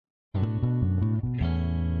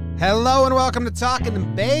Hello and welcome to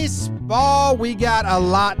Talking Baseball. We got a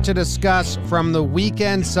lot to discuss from the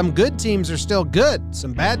weekend. Some good teams are still good.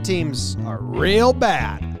 Some bad teams are real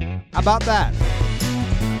bad. How about that?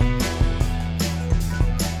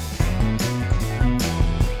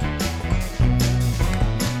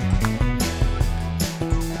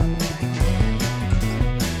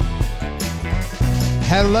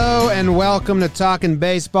 Hello and welcome to Talking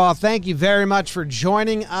Baseball. Thank you very much for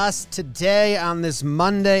joining us today on this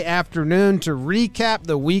Monday afternoon to recap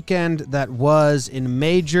the weekend that was in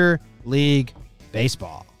Major League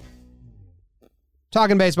Baseball.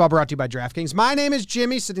 Talking Baseball brought to you by DraftKings. My name is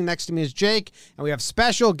Jimmy. Sitting next to me is Jake, and we have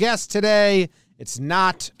special guests today. It's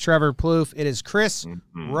not Trevor Plouffe. It is Chris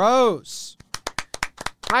Rose.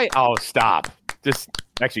 Oh, stop. Just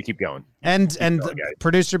actually keep going. And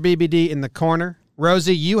producer BBD in the corner.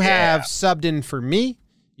 Rosie, you have subbed in for me.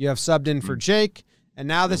 You have subbed in for Jake. And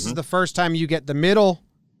now this is the first time you get the middle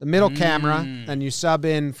camera, and you sub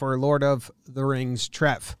in for Lord of the Rings,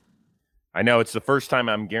 Trev. I know. It's the first time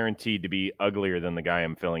I'm guaranteed to be uglier than the guy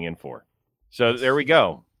I'm filling in for. So there we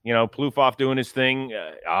go. You know, Plouffe off doing his thing.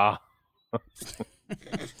 That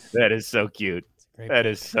is so cute. That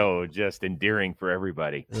is so just endearing for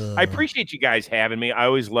everybody. I appreciate you guys having me. I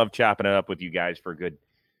always love chopping it up with you guys for a good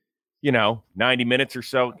 90 minutes or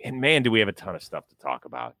so. And, man, do we have a ton of stuff to talk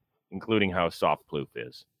about, including how soft Plouffe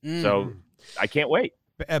is. So I can't wait.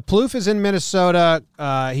 Plouffe is in Minnesota.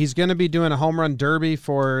 He's going to be doing a home run derby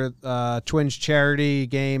for Twins charity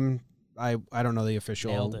game. I don't know the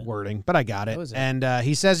official wording, but I got it. And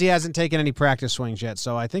he says he hasn't taken any practice swings yet,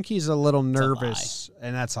 so I think he's a little nervous.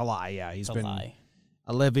 And that's a lie. Yeah, he's been –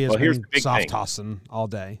 Olivia's been soft tossing all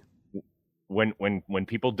day. When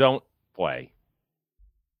people don't play –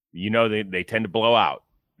 they tend to blow out.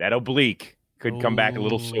 That oblique could come back a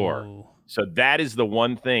little sore. So that is the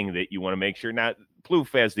one thing that you want to make sure. Now,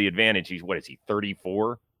 Plouffe has the advantage. He's,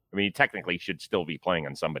 34? I mean, he technically should still be playing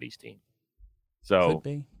on somebody's team. So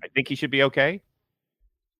I think he should be okay.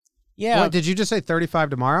 Yeah. What, did you just say 35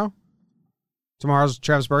 tomorrow? Tomorrow's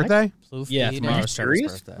Trev's birthday? Tomorrow's Trev's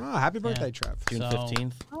birthday. Oh, happy birthday, Trev. June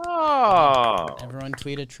 15th. Oh. Everyone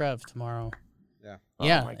tweeted Trev tomorrow. Yeah.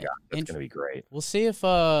 Oh, my God. That's going to be great. We'll see if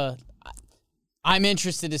I'm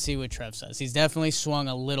interested to see what Trev says. He's definitely swung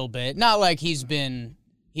a little bit. Not like he's been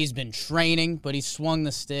training, but he's swung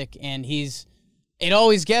the stick, and it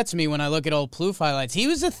always gets me when I look at old Plouffe highlights. He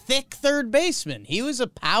was a thick third baseman. He was a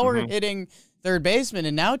power-hitting third baseman,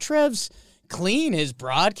 and now Trev's clean. His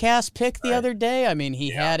broadcast pick the other day, I mean, he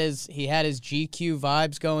had his GQ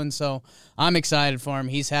vibes going, so I'm excited for him.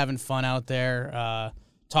 He's having fun out there.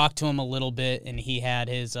 Talked to him a little bit, and he had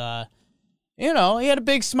his, he had a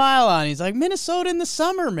big smile on. He's like, Minnesota in the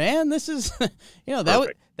summer, man. This is,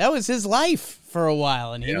 that was his life for a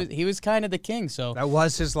while, and he was kind of the king. So that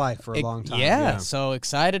was his life for a long time. Yeah, so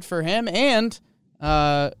excited for him, and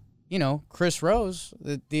Chris Rose,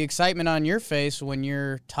 the excitement on your face when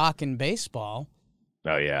you're talking baseball.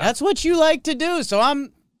 Oh yeah, that's what you like to do. So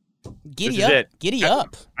I'm. Giddy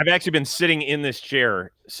up. I've actually been sitting in this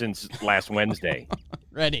chair since last Wednesday.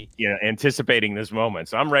 Ready. Anticipating this moment.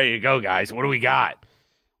 So I'm ready to go, guys. What do we got?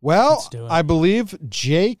 Well, I believe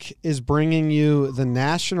Jake is bringing you the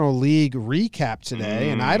National League recap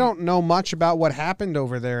today, and I don't know much about what happened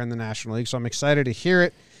over there in the National League, so I'm excited to hear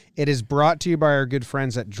it. It is brought to you by our good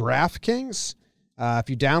friends at DraftKings.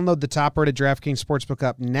 If you download the top-rated DraftKings Sportsbook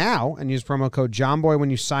app now and use promo code JOHNBOY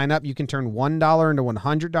when you sign up, you can turn $1 into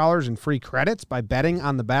 $100 in free credits by betting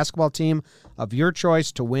on the basketball team of your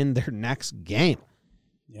choice to win their next game.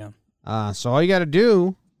 Yeah. So all you got to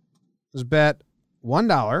do is bet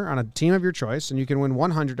 $1 on a team of your choice, and you can win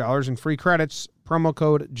 $100 in free credits, promo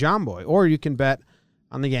code JOHNBOY. Or you can bet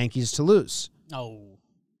on the Yankees to lose. Oh.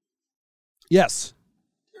 Yes.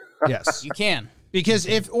 Yes. You can. Because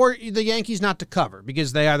or the Yankees not to cover,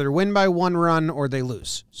 because they either win by one run or they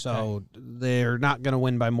lose. So they're not going to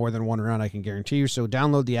win by more than one run, I can guarantee you. So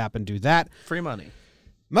download the app and do that. Free money.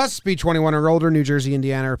 Must be 21 or older, New Jersey,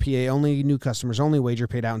 Indiana, or PA only. New customers only. Wager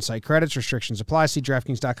paid out in site credits. Restrictions apply. See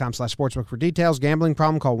DraftKings.com/sportsbook for details. Gambling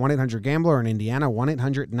problem? Call 1-800-GAMBLER, or in Indiana,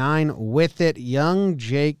 1-800-9-WITH-IT. Young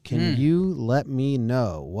Jake, can you let me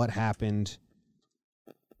know what happened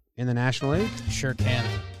in the National League? Sure can.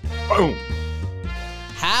 Boom.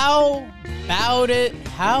 How about it?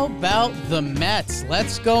 How about the Mets?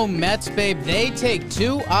 Let's go Mets, babe. They take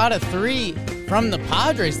 2 out of 3 from the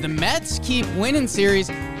Padres. The Mets keep winning series.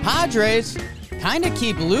 Padres kind of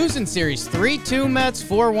keep losing series. 3-2 Mets,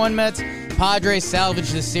 4-1 Mets. Padres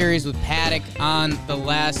salvaged the series with Paddock on the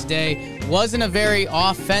last day. Wasn't a very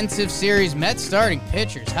offensive series. Mets starting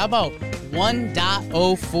pitchers. How about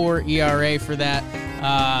 1.04 ERA for that?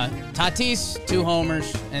 Tatis, 2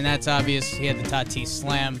 homers, and that's obvious. He had the Tatis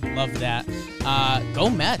slam. Love that. Go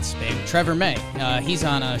Mets, baby. Trevor May. He's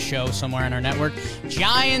on a show somewhere on our network.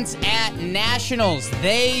 Giants at Nationals.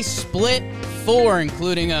 They split 4,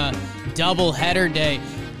 including a doubleheader day.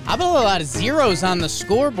 How about a lot of zeros on the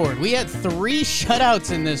scoreboard? We had 3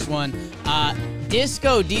 shutouts in this one.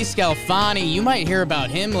 Disco DeScalfani, you might hear about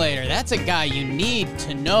him later. That's a guy you need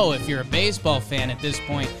to know if you're a baseball fan at this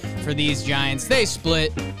point for these Giants. They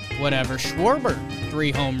split, whatever. Schwarber,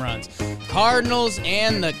 3 home runs. Cardinals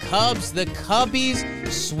and the Cubs. The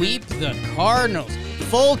Cubbies sweep the Cardinals.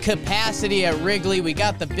 Full capacity at Wrigley. We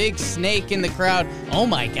got the big snake in the crowd. Oh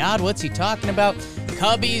my God, what's he talking about?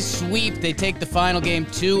 Cubbies sweep. They take the final game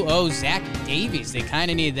 2-0. Zach Davies, they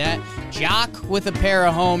kind of need that. Jock with a pair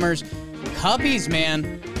of homers. Cubbies,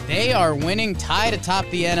 man, they are winning, tied atop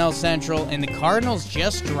the NL Central, and the Cardinals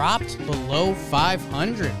just dropped below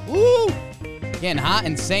 500. Woo! Getting hot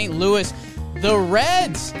in St. Louis. The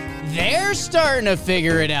Reds, they're starting to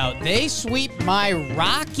figure it out. They sweep my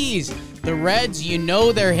Rockies. The Reds, you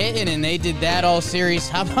know they're hitting, and they did that all series.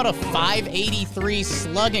 How about a 583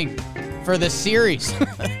 slugging for the series?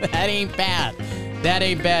 That ain't bad. That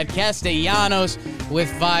ain't bad. Castellanos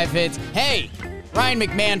with 5 hits. Hey, Ryan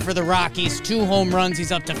McMahon for the Rockies, 2 home runs.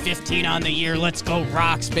 He's up to 15 on the year. Let's go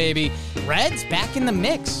Rocks, baby. Reds back in the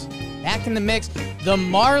mix. Back in the mix. The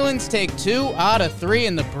Marlins take 2 out of 3,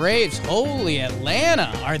 and the Braves, holy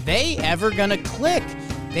Atlanta, are they ever going to click?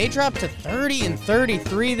 They dropped to 30 and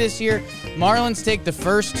 33 this year. Marlins take the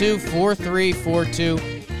first 2, 4-3,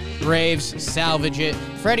 4-2. Braves salvage it.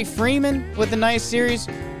 Freddie Freeman with a nice series.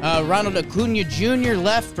 Ronald Acuna Jr.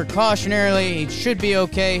 left precautionarily. He should be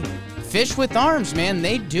okay. Fish with arms, man.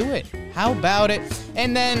 They do it. How about it?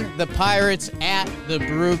 And then the Pirates at the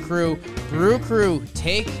Brew Crew. Brew Crew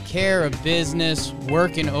take care of business,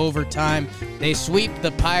 working overtime. They sweep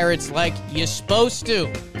the Pirates like you're supposed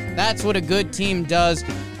to. That's what a good team does.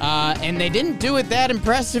 And they didn't do it that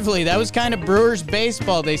impressively. That was kind of Brewers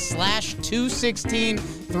baseball. They slashed 216,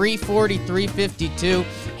 340, 352.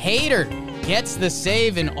 Hader gets the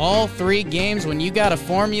save in all 3 games. When you got a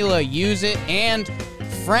formula, use it. And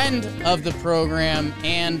friend of the program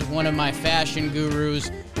and one of my fashion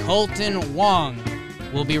gurus, Colton Wong,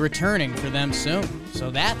 will be returning for them soon.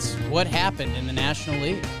 So that's what happened in the National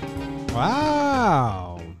League.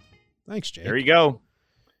 Wow. Thanks, Jake. There you go.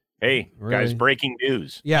 Hey, Really? guys, breaking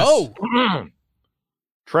news. Yes. Oh!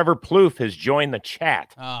 Trevor Plouffe has joined the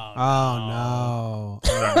chat. Oh, no.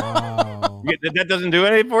 Oh, no. That doesn't do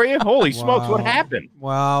anything for you? Holy smokes, what happened?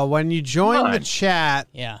 Well, when you join the chat,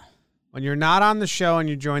 Yeah. when you're not on the show and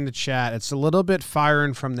you join the chat, it's a little bit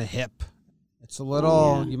firing from the hip. It's a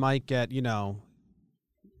little, you might get, he'll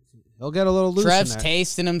get a little loose. Trev's in there.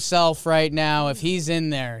 tasting himself right now. If he's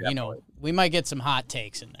in there, Definitely. we might get some hot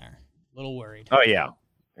takes in there. A little worried. Oh, yeah.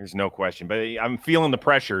 There's no question. But I'm feeling the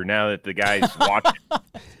pressure now that the guy's watching.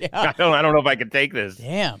 Yeah. I don't know if I can take this.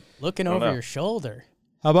 Damn, looking over your shoulder.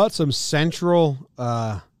 How about some Central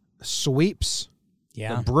sweeps?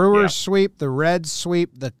 Yeah. The Brewers sweep, the Reds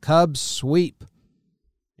sweep, the Cubs sweep.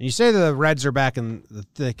 And you say the Reds are back in the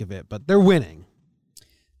thick of it, but they're winning.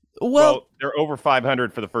 Well, they're over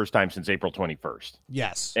 500 for the first time since April 21st.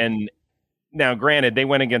 Yes. And now, granted, they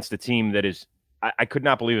went against a team that is, I could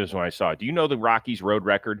not believe this when I saw it. Do you know the Rockies' road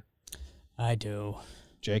record? I do.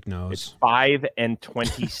 Jake knows. It's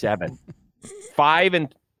 5-27.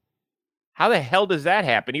 How the hell does that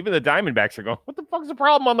happen? Even the Diamondbacks are going, what the fuck's the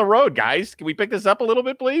problem on the road, guys? Can we pick this up a little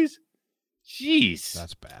bit, please? Jeez.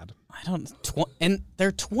 That's bad. And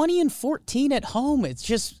they're 20-14 at home.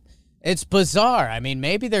 It's bizarre. I mean,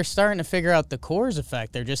 maybe they're starting to figure out the Coors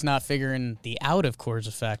effect. They're just not figuring the out of Coors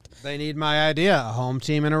effect. They need my idea, a home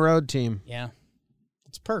team and a road team. Yeah.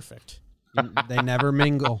 It's perfect. They never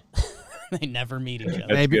mingle. They never meet each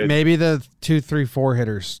other. Maybe the 2, 3, 4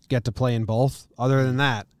 hitters get to play in both. Other than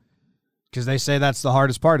that, because they say that's the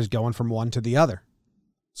hardest part is going from one to the other.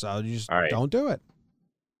 So you just don't do it.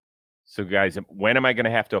 So, guys, when am I going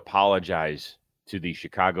to have to apologize to the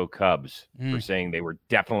Chicago Cubs for saying they were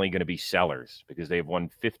definitely going to be sellers? Because they've won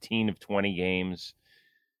 15 of 20 games.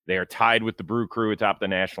 They are tied with the Brew Crew atop the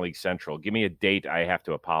National League Central. Give me a date I have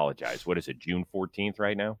to apologize. What is it, June 14th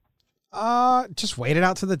right now? Just wait it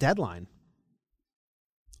out to the deadline.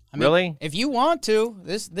 I mean, really? If you want to,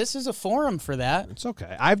 this is a forum for that. It's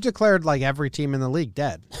okay. I've declared like every team in the league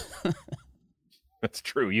dead. That's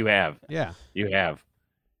true. You have. Yeah. You have.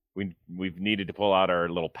 We've needed to pull out our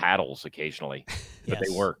little paddles occasionally, but they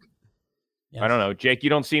work. Yes. I don't know. Jake, you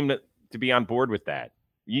don't seem to be on board with that.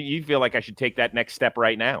 You feel like I should take that next step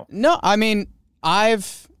right now. No, I mean,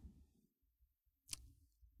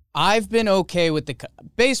 I've been okay with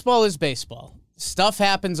baseball is baseball. Stuff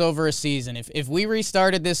happens over a season. If we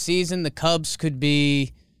restarted this season, the Cubs could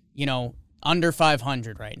be, under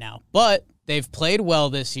 500 right now. But they've played well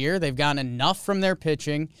this year. They've gotten enough from their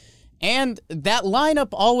pitching. And that lineup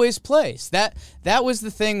always plays. That was the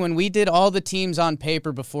thing when we did all the teams on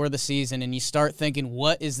paper before the season, and you start thinking,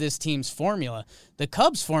 what is this team's formula? The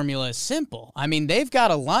Cubs' formula is simple. I mean, they've got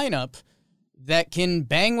a lineup that can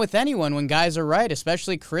bang with anyone when guys are right,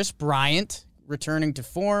 especially Chris Bryant returning to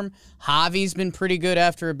form. Javi's been pretty good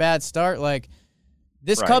after a bad start. Like,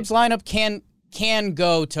 this Cubs lineup can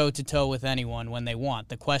go toe-to-toe with anyone when they want.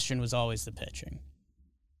 The question was always the pitching.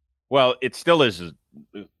 Well, it still is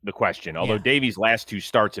the question, although Davey's last 2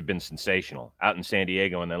 starts have been sensational, out in San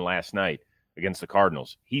Diego and then last night against the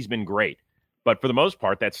Cardinals. He's been great. But for the most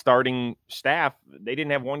part, that starting staff, they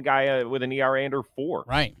didn't have one guy with an ERA under 4.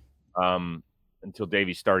 Right. Until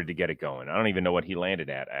Davey started to get it going. I don't even know what he landed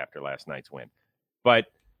at after last night's win. But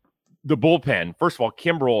the bullpen, first of all,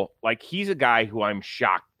 Kimbrel, he's a guy who I'm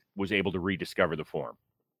shocked was able to rediscover the form.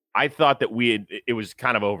 I thought that it was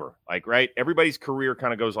kind of over. Right? Everybody's career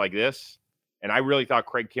kind of goes like this. And I really thought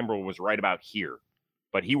Craig Kimbrel was right about here.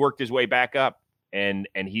 But he worked his way back up, and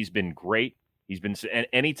he's been great. And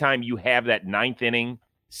anytime you have that 9th inning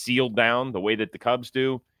sealed down the way that the Cubs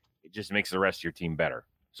do, it just makes the rest of your team better.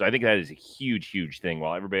 So I think that is a huge, huge thing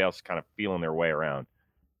while everybody else is kind of feeling their way around.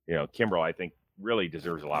 Kimbrel, I think, really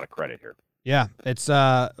deserves a lot of credit here. Yeah, it's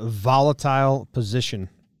a volatile position.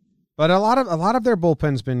 But a lot of their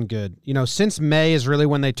bullpen's been good. Since May is really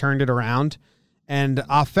when they turned it around. And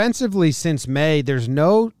offensively, since May, there's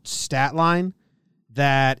no stat line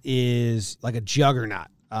that is like a juggernaut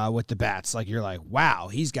with the bats. You're like, wow,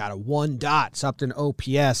 he's got a 1 dot, something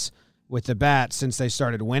OPS with the bat since they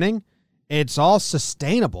started winning. It's all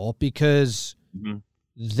sustainable because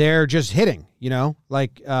they're just hitting,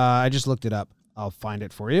 I just looked it up. I'll find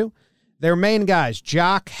it for you. Their main guys,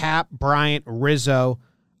 Jock, Happ, Bryant, Rizzo,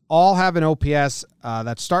 all have an OPS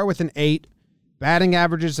that start with an 8. Batting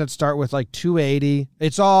averages that start with 280.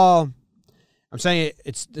 It's all, I'm saying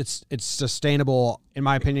it's sustainable in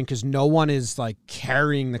my opinion because no one is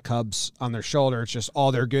carrying the Cubs on their shoulder. It's just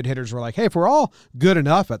all their good hitters were hey, if we're all good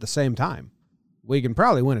enough at the same time, we can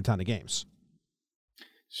probably win a ton of games.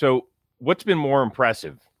 So what's been more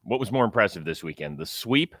impressive? What was more impressive this weekend? The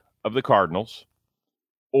sweep of the Cardinals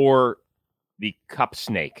or the cup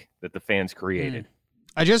snake that the fans created?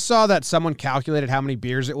 I just saw that someone calculated how many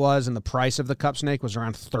beers it was, and the price of the cup snake was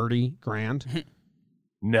around $30,000.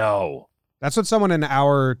 No. That's what someone in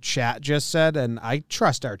our chat just said, and I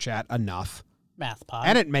trust our chat enough. Math pod.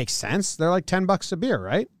 And it makes sense. They're $10 a beer,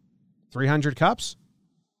 right? 300 cups?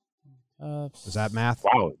 Is that math?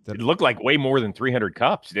 Wow. It looked like way more than 300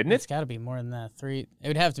 cups, didn't it? It's got to be more than that. It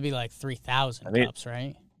would have to be 3,000 cups,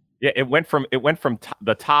 right? Yeah, it went from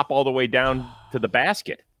the top all the way down to the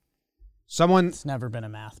basket. It's never been a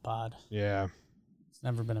math pod. Yeah. It's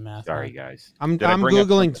never been a math Sorry, pod. guys. I'm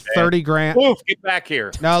Googling $30,000. Oof, get back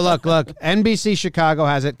here. No, look. NBC Chicago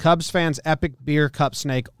has it. Cubs fans' epic beer cup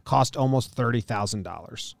snake cost almost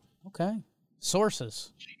 $30,000. Okay.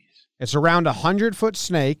 Sources. Jeez. It's around 100-foot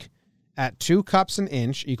snake at 2 cups an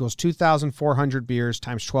inch equals 2,400 beers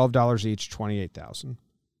times $12 each, 28,000.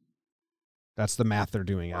 That's the math they're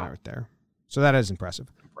doing out there. So that is impressive.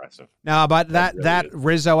 No, but that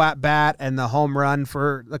Rizzo at bat and the home run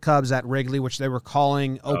for the Cubs at Wrigley, which they were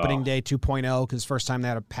calling opening day 2.0 because first time they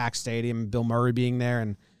had a packed stadium, Bill Murray being there.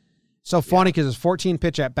 And so funny because it's 14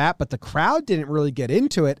 pitch at bat, but the crowd didn't really get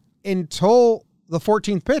into it until the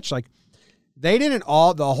 14th pitch.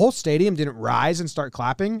 The whole stadium didn't rise and start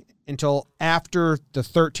clapping until after the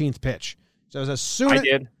 13th pitch. So it was as soon as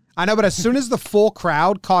I know, but as soon as the full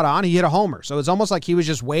crowd caught on, he hit a homer. So it's almost like he was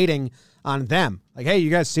just waiting on them. Hey, you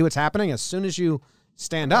guys see what's happening? As soon as you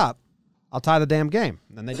stand up, I'll tie the damn game.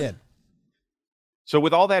 And then they did. So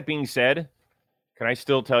with all that being said, can I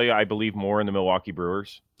still tell you I believe more in the Milwaukee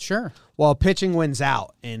Brewers? Sure. Well, pitching wins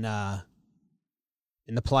out in the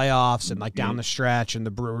playoffs and down the stretch, and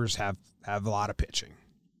the Brewers have a lot of pitching.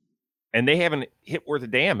 And they haven't hit worth a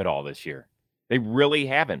damn at all this year. They really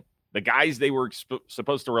haven't. The guys they were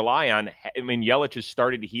supposed to rely on, Yelich has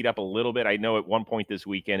started to heat up a little bit. I know at one point this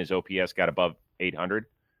weekend his OPS got above 800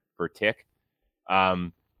 for a tick.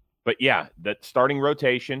 But yeah, the starting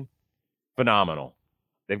rotation, phenomenal.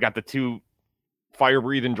 They've got the 2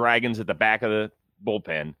 fire-breathing dragons at the back of the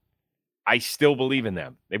bullpen. I still believe in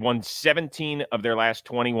them. They've won 17 of their last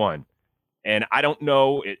 21. And I don't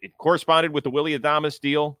know, it corresponded with the Willy Adames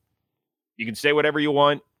deal. You can say whatever you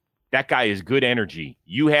want. That guy is good energy.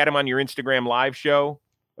 You had him on your Instagram live show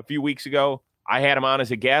a few weeks ago. I had him on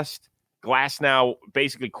as a guest. Glass now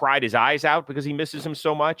basically cried his eyes out because he misses him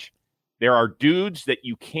so much. There are dudes that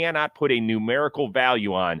you cannot put a numerical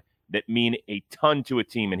value on that mean a ton to a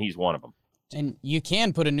team, and he's one of them. And you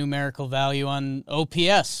can put a numerical value on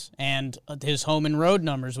OPS and his home and road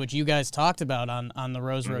numbers, which you guys talked about on the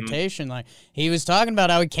Rose rotation. Like, he was talking about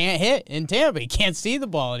how he can't hit in Tampa. He can't see the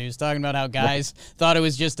ball. And he was talking about how guys thought it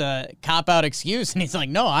was just a cop-out excuse. And he's like,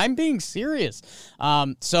 no, I'm being serious.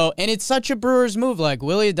 And it's such a Brewers move. Like,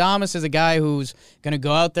 Willy Adames is a guy who's going to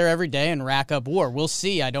go out there every day and rack up WAR. We'll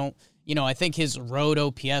see. I think his road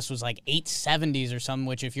OPS was like 870s or something,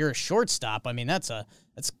 which if you're a shortstop, I mean, that's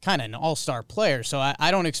kind of an all-star player. So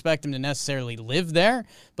I don't expect him to necessarily live there.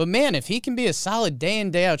 But, man, if he can be a solid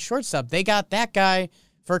day-in, day-out shortstop, they got that guy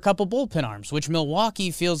for a couple bullpen arms, which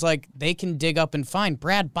Milwaukee feels like they can dig up and find.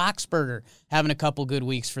 Brad Boxberger having a couple good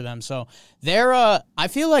weeks for them. So I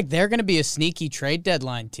feel like they're going to be a sneaky trade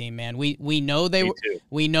deadline team, man. We know they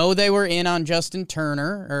were in on Justin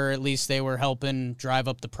Turner, or at least they were helping drive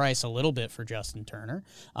up the price a little bit for Justin Turner.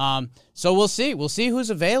 So we'll see. We'll see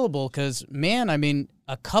who's available because, man, I mean,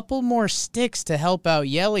 a couple more sticks to help out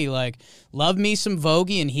Yelly. Like, love me some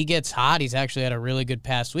Vogie, and he gets hot. He's actually had a really good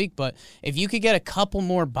past week. But if you could get a couple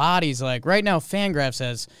more bodies, like right now Fangraphs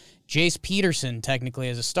has Jace Peterson technically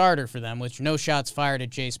as a starter for them, which no shots fired at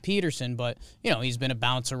Jace Peterson, but, he's been a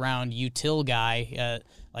bounce-around util guy,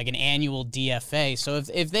 like an annual DFA. So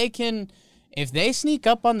if they sneak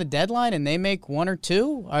up on the deadline and they make one or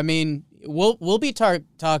two, I mean, we'll be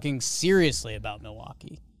talking seriously about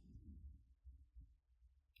Milwaukee.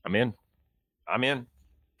 I'm in.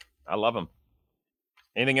 I love him.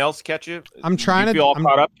 Anything else catch you? I'm trying to feel all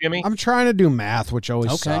caught up, Jimmy? I'm trying to do math, which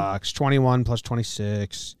always sucks. 21 plus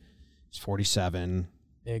 26 is 47.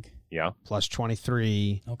 Big. Yeah. Plus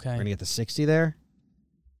 23. Okay. We're going to get the 60 there.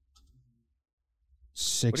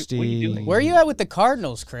 60. What are you doing? Where are you at with the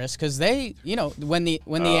Cardinals, Chris? Because they, when the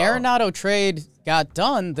Arenado trade got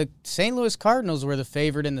done, the St. Louis Cardinals were the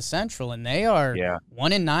favorite in the Central, and they are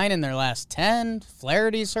 1-9 in their last 10.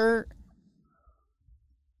 Flaherty's hurt.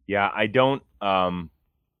 Yeah, I don't.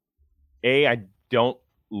 I don't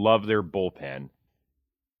love their bullpen.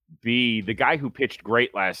 B, the guy who pitched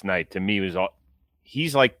great last night to me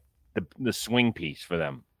he's like the swing piece for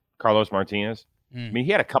them, Carlos Martinez. I mean,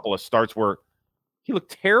 he had a couple of starts where he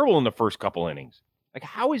looked terrible in the first couple innings. Like,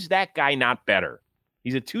 how is that guy not better?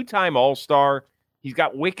 He's a two-time All-Star. He's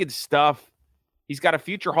got wicked stuff. He's got a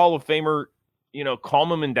future Hall of Famer,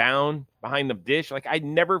 calm him down behind the dish. Like, I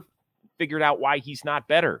never figured out why he's not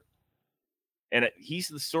better. And he's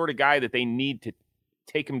the sort of guy that they need to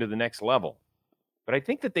take him to the next level. But I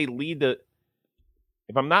think that they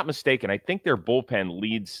if I'm not mistaken, I think their bullpen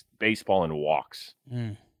leads baseball in walks.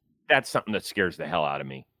 That's something that scares the hell out of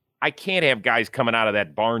me. I can't have guys coming out of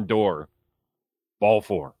that barn door, ball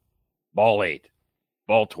 4, ball 8,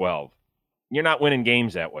 ball 12. You're not winning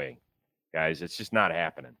games that way, guys. It's just not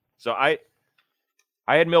happening. So I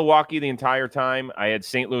had Milwaukee the entire time. I had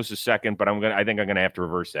St. Louis a second, but I think I'm gonna have to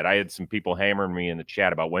reverse that. I had some people hammering me in the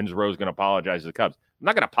chat about when's Rose gonna apologize to the Cubs. I'm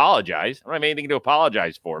not gonna apologize. I don't have anything to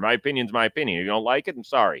apologize for. My opinion's my opinion. If you don't like it, I'm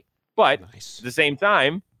sorry. But at the same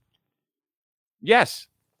time, yes,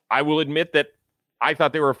 I will admit that I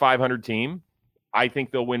thought they were a 500 team. I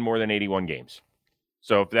think they'll win more than 81 games.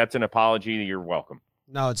 So if that's an apology, you're welcome.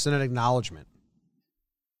 No, it's an acknowledgement.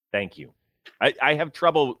 Thank you. I have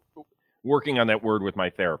trouble working on that word with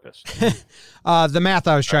my therapist. The math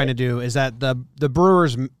I was trying to do is that the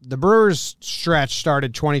Brewers stretch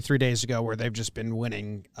started 23 days ago where they've just been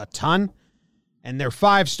winning a ton. And their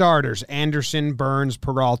 5 starters, Anderson, Burns,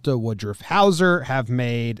 Peralta, Woodruff, Hauser, have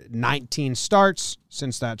made 19 starts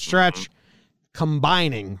since that stretch,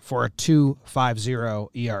 combining for a 2.50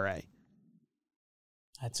 ERA.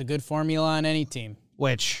 That's a good formula on any team.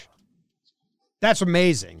 Which, that's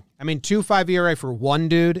amazing. I mean, 2.5 ERA for one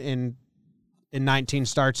dude in 19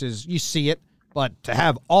 starts is, you see it, but to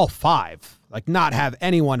have all 5, like not have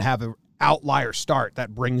anyone have an outlier start,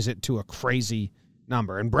 that brings it to a crazy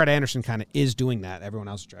number. And Brett Anderson kind of is doing that. Everyone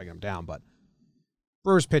else is dragging him down, but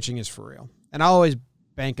Brewers pitching is for real. And I always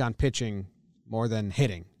bank on pitching more than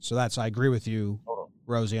hitting. So I agree with you,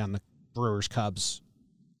 Rosie, on the Brewers Cubs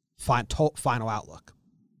final outlook.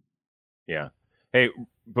 Yeah. Hey,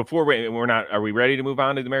 before are we ready to move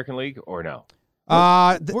on to the American League or no?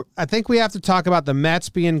 I think we have to talk about the Mets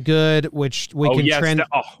being good, which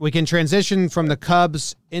we can transition from the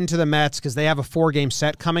Cubs into the Mets because they have a 4-game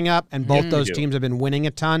set coming up, and both those teams have been winning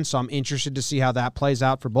a ton, so I'm interested to see how that plays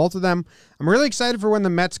out for both of them. I'm really excited for when the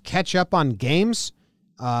Mets catch up on games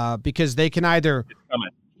because they can either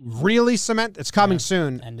really cement, it's coming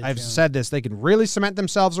soon. I've June. said this. They can really cement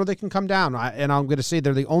themselves or they can come down. And I'm going to say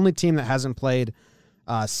they're the only team that hasn't played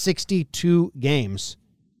 62 games,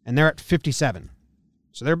 and they're at 57.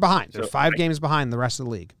 So they're behind. They're 5 games behind the rest of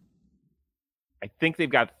the league. I think they've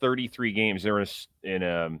got 33 games. They're in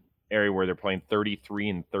a area where they're playing 33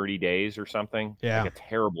 in 30 days or something. Yeah. Like a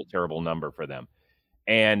terrible, terrible number for them.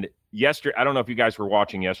 And yesterday, I don't know if you guys were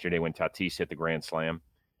watching yesterday when Tatis hit the grand slam,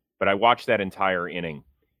 but I watched that entire inning.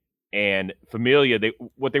 And Familia,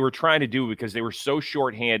 what they were trying to do, because they were so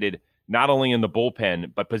shorthanded, not only in the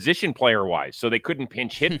bullpen, but position player-wise, so they couldn't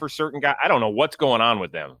pinch hit for certain guys. I don't know what's going on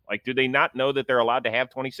with them. Like, do they not know that they're allowed to have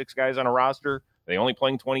 26 guys on a roster? Are they only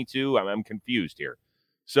playing 22? I'm confused here.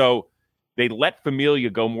 So they let Familia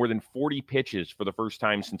go more than 40 pitches for the first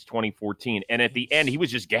time since 2014. And at the end, he was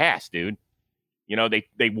just gassed, dude. You know,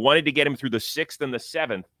 they wanted to get him through the 6th and the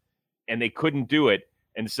 7th, and they couldn't do it.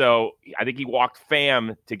 And so I think he walked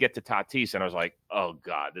Pham to get to Tatis, and I was like, oh,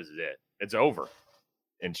 God, this is it. It's over.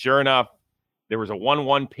 And sure enough, there was a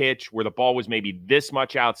 1-1 pitch where the ball was maybe this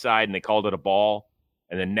much outside, and they called it a ball.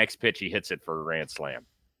 And the next pitch, he hits it for a grand slam.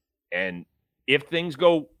 And if things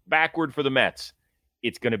go backward for the Mets,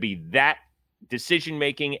 it's going to be that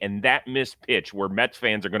decision-making and that missed pitch where Mets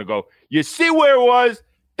fans are going to go, you see where it was?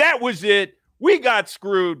 That was it. We got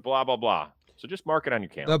screwed, blah, blah, blah. So just mark it on your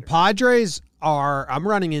calendar. The Padres I'm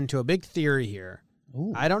running into a big theory here.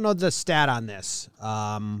 Ooh. I don't know the stat on this.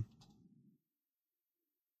 I'm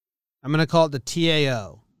going to call it the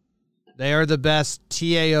TAO. They are the best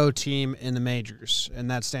TAO team in the majors,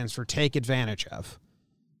 and that stands for take advantage of.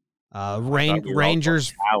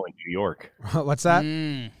 Rangers. Tao in New York. What's that?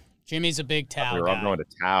 Jimmy's a big Tao guy. We're all going to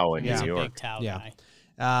Tao in New York. He's a big Tao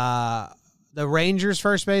guy. The Rangers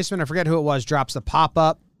first baseman, I forget who it was, drops the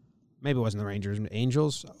pop-up. Maybe it wasn't the Rangers,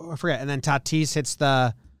 Angels. I forget. And then Tatis hits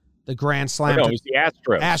the grand slam. No, it was the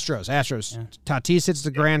Astros. Astros. Yeah. Tatis hits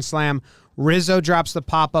the grand slam. Rizzo drops the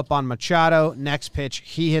pop-up on Machado. Next pitch,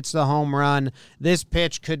 he hits the home run. This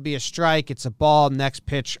pitch could be a strike. It's a ball. Next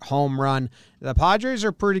pitch, home run. The Padres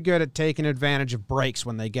are pretty good at taking advantage of breaks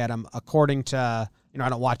when they get them, according to, I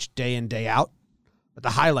don't watch day in, day out, but the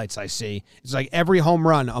highlights I see, it's like every home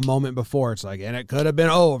run a moment before, it's like, and it could have been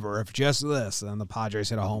over if just this. And then the Padres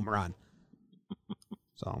hit a home run.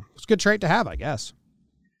 So it's a good trait to have, I guess.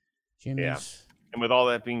 Jimmy's. Yeah. And with all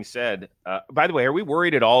that being said, by the way, are we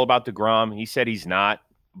worried at all about DeGrom? He said he's not,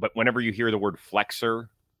 but whenever you hear the word flexor,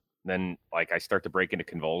 then I start to break into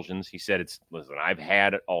convulsions. He said, listen, I've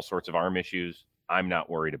had all sorts of arm issues. I'm not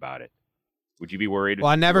worried about it. Would you be worried?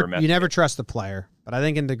 Well, you never trust the player, but I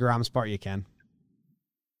think in DeGrom's part you can.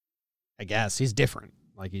 I guess he's different.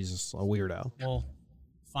 He's just a weirdo. We'll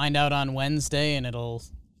find out on Wednesday, and it'll,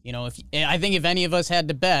 I think if any of us had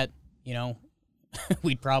to bet,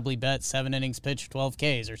 we'd probably bet 7 innings pitched, 12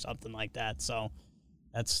 Ks or something like that. So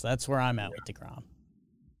that's where I'm at with DeGrom.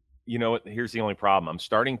 You know what? Here's the only problem. I'm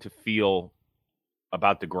starting to feel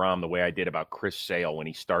about DeGrom the way I did about Chris Sale when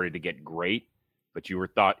he started to get great, but you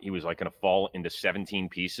thought he was going to fall into 17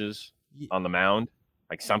 pieces on the mound,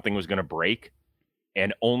 like something was going to break.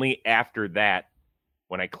 And only after that,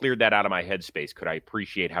 when I cleared that out of my headspace, could I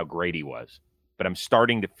appreciate how great he was. But I'm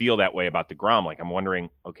starting to feel that way about DeGrom. I'm wondering,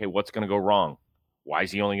 okay, what's going to go wrong? Why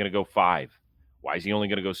is he only going to go 5? Why is he only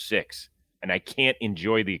going to go 6? And I can't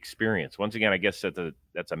enjoy the experience. Once again, I guess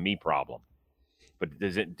that's a me problem. But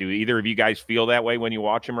do either of you guys feel that way when you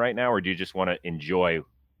watch him right now, or do you just want to enjoy?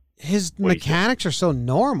 His mechanics are so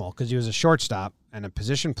normal because he was a shortstop and a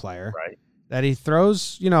position player, right? That he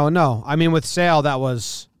throws, no. I mean, with Sale,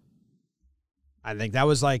 I think that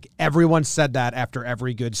was everyone said that after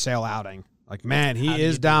every good Sale outing. Man, he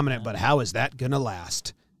is dominant, but how is that going to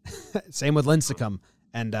last? Same with Lincecum.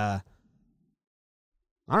 And I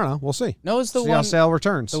don't know. We'll see. No, it's the see one, how Sale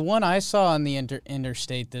returns. The one I saw on the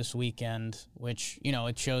interstate this weekend, which,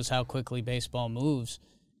 it shows how quickly baseball moves.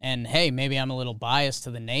 And, hey, maybe I'm a little biased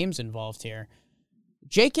to the names involved here.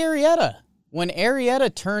 Jake Arrieta. When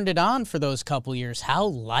Arrieta turned it on for those couple years, how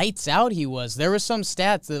lights out he was. There was some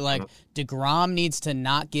stats that, DeGrom needs to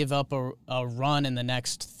not give up a run in the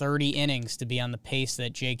next 30 innings to be on the pace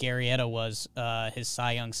that Jake Arrieta was his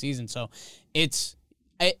Cy Young season. So it's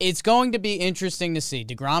going to be interesting to see.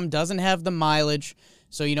 DeGrom doesn't have the mileage.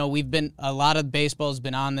 So, a lot of baseball has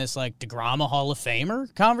been on this, DeGrom a Hall of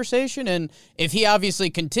Famer conversation. And if he obviously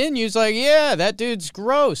continues, yeah, that dude's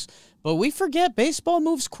gross. But we forget baseball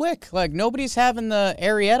moves quick. Nobody's having the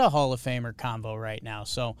Arrieta Hall of Famer combo right now.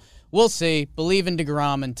 So we'll see. Believe in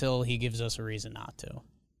DeGrom until he gives us a reason not to.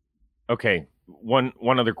 Okay. One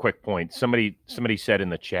other quick point. Somebody said in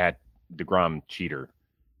the chat, DeGrom cheater.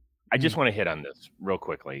 I just want to hit on this real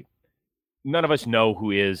quickly. none of us know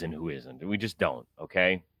who is and who isn't. We just don't,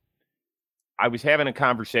 okay? I was having a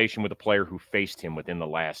conversation with a player who faced him within the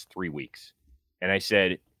last 3 weeks. And I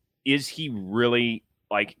said, is he really,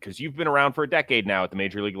 like, because you've been around for a decade now at the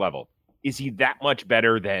major league level, is he that much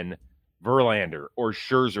better than Verlander or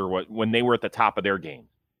Scherzer when they were at the top of their game?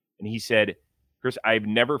 And he said, Chris, I've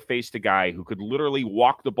never faced a guy who could literally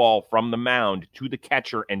walk the ball from the mound to the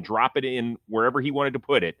catcher and drop it in wherever he wanted to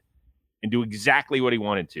put it and do exactly what he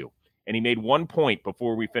wanted to. And he made one point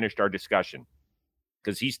before we finished our discussion,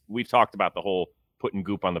 because we've talked about the whole putting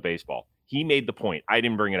goop on the baseball. He made the point. I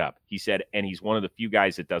didn't bring it up. He said, and he's one of the few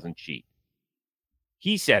guys that doesn't cheat.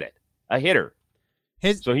 He said it, a hitter.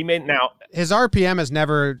 His RPM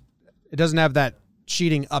it doesn't have that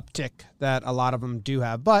cheating uptick that a lot of them do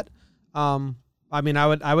have. But, I mean,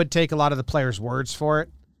 I would take a lot of the players' words for it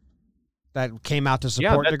that came out to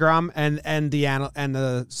support DeGrom, and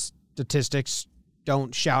the statistics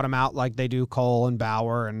don't shout him out like they do Cole and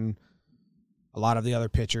Bauer and a lot of the other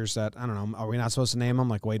pitchers that, I don't know, are we not supposed to name them?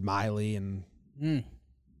 Like Wade Miley and there's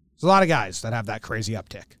a lot of guys that have that crazy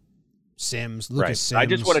uptick. Lucas Sims. I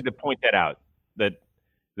just wanted to point that out, that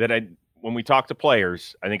when we talk to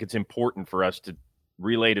players, I think it's important for us to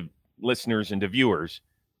relay to listeners and to viewers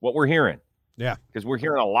what we're hearing. Yeah. Because we're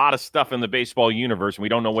hearing a lot of stuff in the baseball universe, and we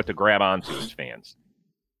don't know what to grab onto as fans.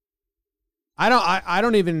 I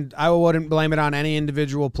wouldn't blame it on any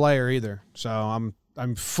individual player either. So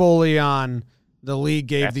I'm fully on the league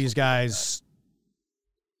gave these guys.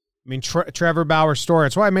 I mean, Trevor Bauer's story.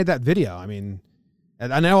 That's why I made that video. I mean,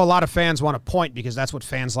 I know a lot of fans want to point because that's what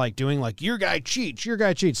fans like doing. Like, your guy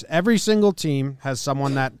cheats. Every single team has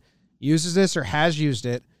someone that uses this or has used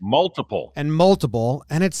it. Multiple.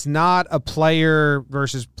 And it's not a player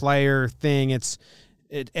versus player thing. It's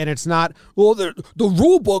not, well, the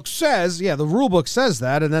rule book says, the rule book says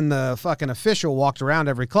that, and then the fucking official walked around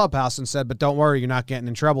every clubhouse and said, but don't worry, you're not getting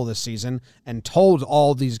in trouble this season, and told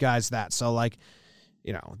all these guys that. So, like,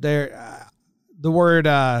 you know, the word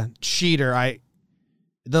cheater,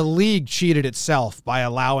 the league cheated itself by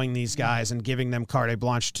allowing these guys and giving them carte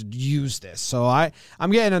blanche to use this. So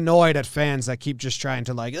I'm getting annoyed at fans that keep just trying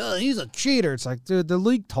to, like, oh, he's a cheater. It's like, dude, the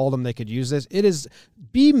league told them they could use this.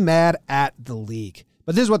 Be mad at the league.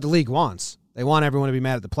 But this is what the league wants. They want everyone to be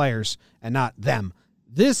mad at the players and not them.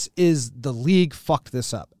 This is the league fucked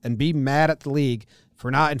this up, and be mad at the league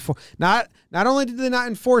for not only did they not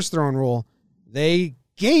enforce their own rule, they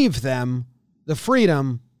gave them the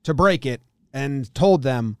freedom to break it and told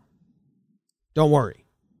them, don't worry,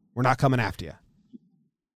 we're not coming after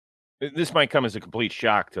you. This might come as a complete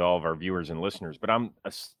shock to all of our viewers and listeners, but I'm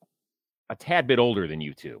a tad bit older than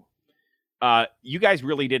you two. You guys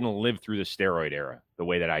really didn't live through the steroid era the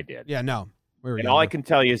way that I did. Yeah, no. And all I can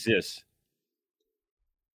tell you is this.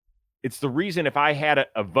 It's the reason if I had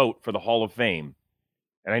a vote for the Hall of Fame,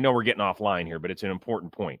 and I know we're getting offline here, but it's an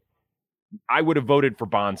important point, I would have voted for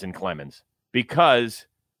Bonds and Clemens, because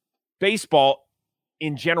baseball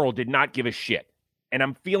in general did not give a shit. And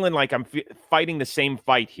I'm feeling like I'm fighting the same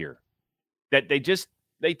fight here, that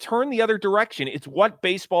they turn the other direction. It's what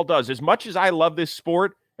baseball does. As much as I love this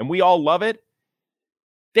sport and we all love it,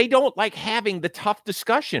 they don't like having the tough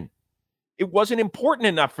discussion. It wasn't important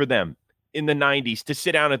enough for them in the 90s to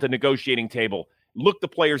sit down at the negotiating table, look the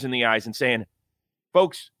players in the eyes and saying,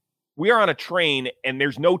 folks, we are on a train and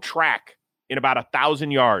there's no track in about 1,000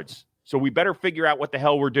 yards. So we better figure out what the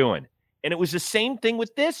hell we're doing. And it was the same thing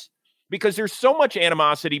with this, because there's so much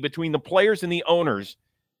animosity between the players and the owners,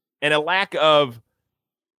 and a lack of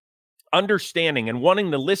understanding and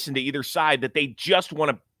wanting to listen to either side, that they just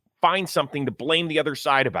want to find something to blame the other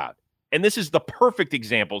side about. And this is the perfect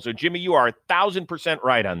example. So, Jimmy, you are 1,000%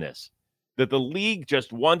 right on this, that the league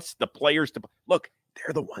just wants the players to look.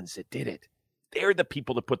 They're the ones that did it. They're the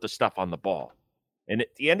people that put the stuff on the ball. And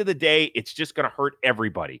at the end of the day, it's just going to hurt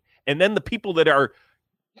everybody. And then the people that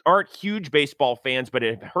aren't huge baseball fans but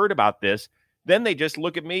have heard about this, then they just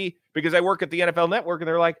look at me because I work at the NFL Network, and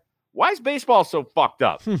they're like, why is baseball so fucked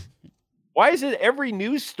up? Why is it every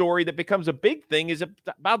news story that becomes a big thing is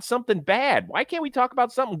about something bad? Why can't we talk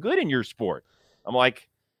about something good in your sport? I'm like,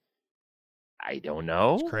 I don't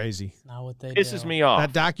know. It's crazy. Not what they Pisses do. me off.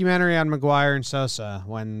 That documentary on McGuire and Sosa,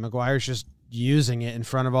 when McGuire's just using it in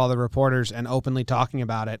front of all the reporters and openly talking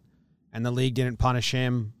about it, and the league didn't punish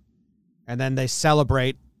him, and then they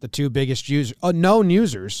celebrate the two biggest known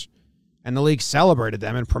users, and the league celebrated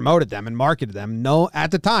them and promoted them and marketed them.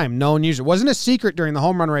 At the time, known user. It wasn't a secret during the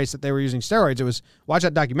home run race that they were using steroids. It was, watch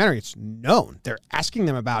that documentary. It's known. They're asking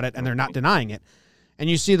them about it, and they're not denying it. And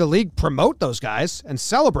you see the league promote those guys and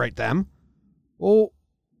celebrate them. Well,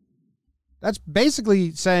 that's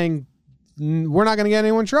basically saying we're not going to get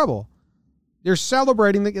anyone in trouble. You're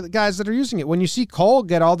celebrating the guys that are using it. When you see Cole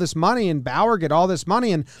get all this money and Bauer get all this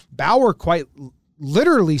money, and Bauer quite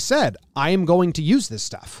literally said, I am going to use this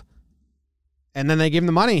stuff. And then they give him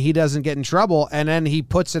the money. He doesn't get in trouble. And then he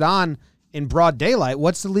puts it on in broad daylight.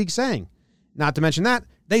 What's the league saying? Not to mention that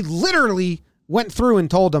they literally went through and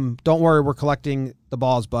told him, don't worry, we're collecting the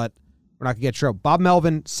balls, but we're not going to get in trouble. Bob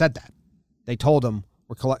Melvin said that. They told him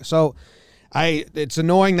we're collecting. So it's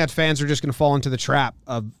annoying that fans are just going to fall into the trap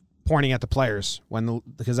of pointing at the players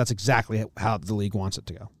because that's exactly how the league wants it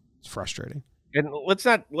to go. It's frustrating. And let's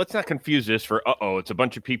not confuse this for it's a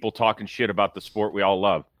bunch of people talking shit about the sport we all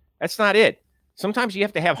love. That's not it. Sometimes you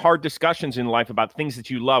have to have hard discussions in life about things that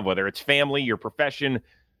you love, whether it's family, your profession,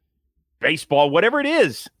 baseball, whatever it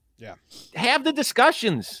is. Yeah. Have the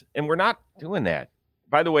discussions, and we're not doing that.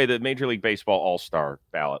 By the way, the Major League Baseball All-Star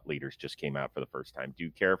ballot leaders just came out for the first time. Do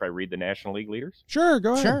you care if I read the National League leaders? Sure,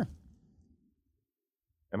 go ahead. Sure.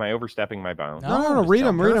 Am I overstepping my bounds? No, read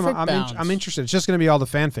them. Perfect I'm interested. It's just going to be all the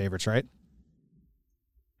fan favorites, right?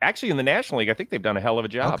 Actually, in the National League, I think they've done a hell of a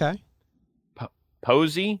job. Okay.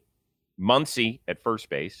 Posey, Muncy at first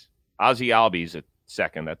base. Ozzie Albies at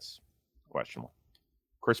second. That's questionable.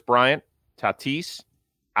 Chris Bryant, Tatis.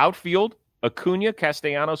 Outfield, Acuna,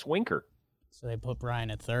 Castellanos, Winker. So they put Brian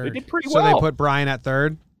at third. They did pretty So well. they put Brian at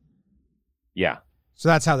third? Yeah. So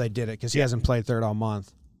that's how they did it, because he hasn't played third all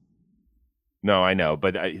month. No, I know,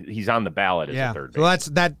 but he's on the ballot as a third base.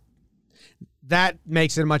 Well, that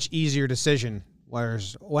makes it a much easier decision.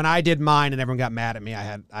 Whereas when I did mine and everyone got mad at me,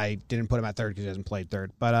 I didn't put him at third because he hasn't played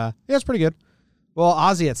third. But yeah, it's pretty good. Well,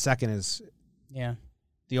 Ozzie at second is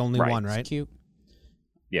the only one, right? It's cute.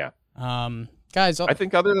 Yeah. Guys, I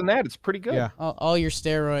think other than that, it's pretty good. Yeah. All your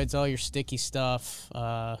steroids, all your sticky stuff.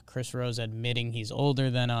 Chris Rose admitting he's older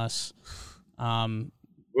than us.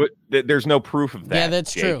 There's no proof of that. Yeah,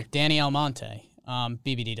 that's Jake. true. Danny Almonte.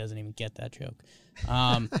 BBD doesn't even get that joke.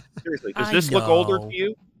 Seriously, does this look older to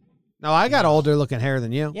you? No, I got older looking hair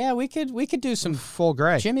than you. Yeah, we could do some full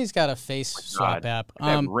gray. Jimmy's got a face swap app.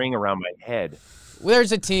 That ring around my head.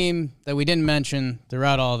 There's a team that we didn't mention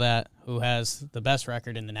throughout all that who has the best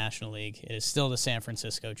record in the National League. It is still the San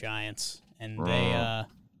Francisco Giants, and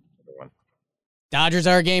Dodgers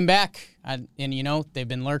are a game back. And they've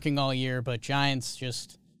been lurking all year, but Giants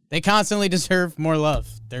they constantly deserve more love.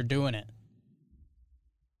 They're doing it.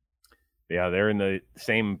 Yeah, they're in the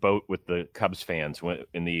same boat with the Cubs fans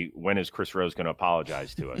when is Chris Rose going to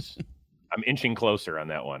apologize to us? I'm inching closer on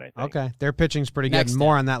that one, I think. Okay, their pitching's pretty good. Next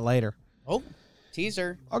More on that later. Oh,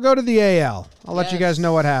 teaser. I'll go to the AL. I'll let you guys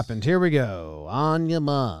know what happened. Here we go. On your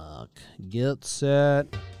mark. Get set.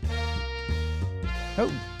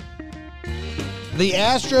 Oh. The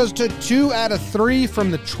Astros took 2 out of 3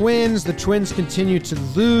 from the Twins. The Twins continue to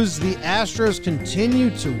lose. The Astros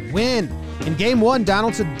continue to win. In Game 1,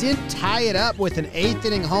 Donaldson did tie it up with an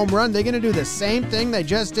 8th-inning home run. They're going to do the same thing they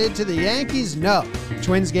just did to the Yankees? No.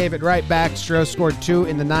 Twins gave it right back. Stroh scored 2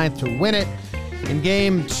 in the 9th to win it. In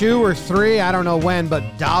Game 2 or 3, I don't know when, but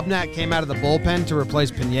Dobnak came out of the bullpen to replace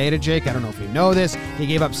Pineda, Jake. I don't know if you know this. He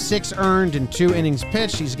gave up 6 earned in 2 innings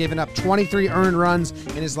pitched. He's given up 23 earned runs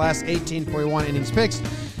in his last 18.1 innings pitched.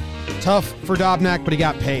 Tough for Dobnak, but he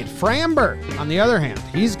got paid. Framber, on the other hand,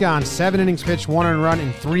 he's gone 7 innings pitched, 1 earned run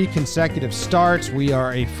in 3 consecutive starts. We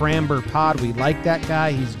are a Framber pod. We like that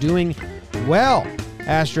guy. He's doing well.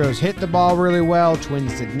 Astros hit the ball really well.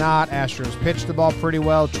 Twins did not. Astros pitched the ball pretty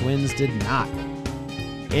well. Twins did not.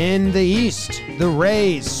 In the East, the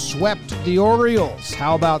Rays swept the Orioles.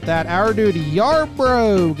 How about that? Our dude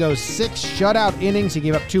Yarbrough goes 6 shutout innings. He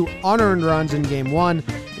gave up 2 unearned runs in Game 1.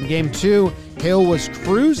 In Game 2, Hill was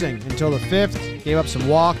cruising until the 5th. Gave up some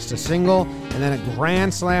walks to single, and then a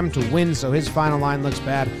grand slam to win, so his final line looks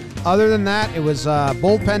bad. Other than that, it was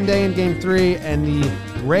bullpen day in Game 3, and the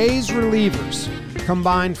Rays relievers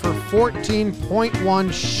combined for 14.1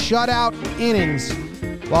 shutout innings,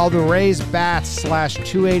 while the Rays bats slashed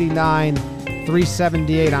 289,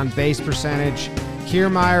 378 on base percentage.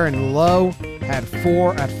 Kiermaier and Lowe had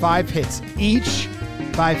 5 hits each.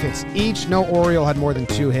 5 hits each. No Oriole had more than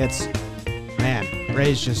 2 hits. Man,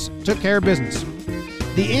 Rays just took care of business.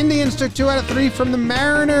 The Indians took 2 out of 3 from the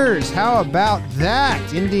Mariners. How about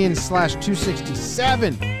that? Indians slashed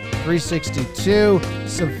 267, 362.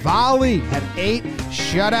 Savali had 8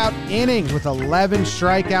 shutout innings with 11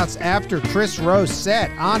 strikeouts after Chris Rose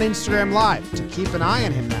said on Instagram Live to keep an eye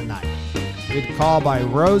on him that night. Good call by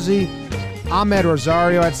Rosie. Ahmed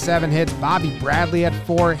Rosario had 7 hits. Bobby Bradley had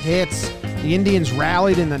 4 hits. The Indians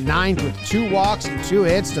rallied in the 9th with 2 walks and 2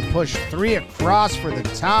 hits to push 3 across for the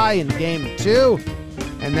tie in Game 2.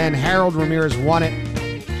 And then Harold Ramirez won it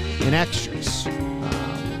in extras.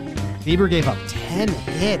 Bieber gave up 10 10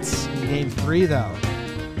 hits in Game 3, though.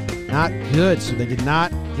 Not good, so they did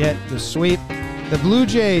not get the sweep. The Blue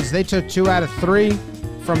Jays, they took 2 out of 3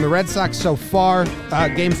 from the Red Sox so far.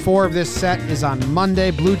 Game 4 of this set is on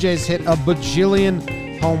Monday. Blue Jays hit a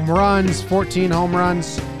bajillion home runs, 14 home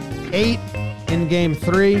runs, 8 in Game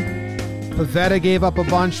 3. Pivetta gave up a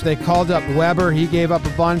bunch. They called up Weber. He gave up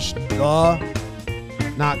a bunch.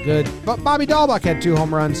 Not good. But Bobby Dahlbach had 2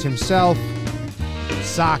 home runs himself.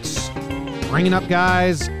 Sox bringing up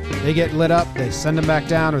guys. They get lit up. They send them back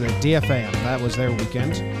down, or they DFA them. That was their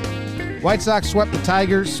weekend. White Sox swept the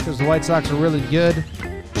Tigers because the White Sox are really good.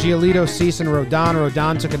 Giolito, Cease, and Rodon.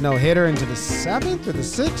 Rodon took a no-hitter into the 7th or the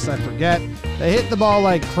 6th, I forget. They hit the ball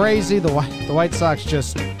like crazy. The White Sox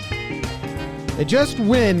they just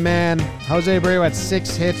win, man. Jose Abreu had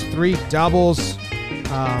 6 hits, 3 doubles.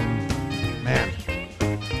 Man.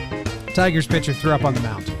 Tigers pitcher threw up on the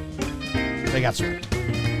mound. They got swept.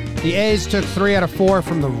 The A's took 3 out of 4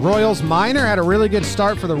 from the Royals. Minor had a really good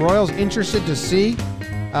start for the Royals. Interested to see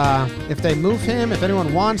if they move him, if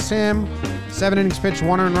anyone wants him. 7 innings pitched,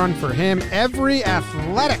 1 earned run for him. Every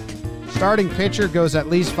athletic starting pitcher goes at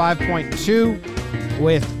least 5.2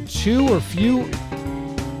 with 2 or few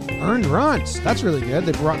earned runs. That's really good.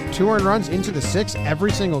 They brought 2 earned runs into the 6th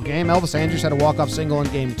every single game. Elvis Andrus had a walk-off single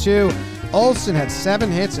in Game 2. Olson had 7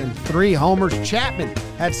 hits and 3 homers. Chapman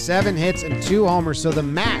had 7 hits and 2 homers. So the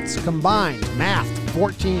Mats combined mathed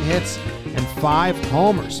 14 hits and 5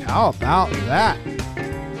 homers. How about that?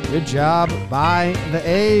 Good job by the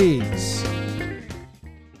A's.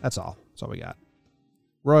 That's all. That's all we got.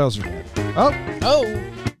 Royals are dead. Oh.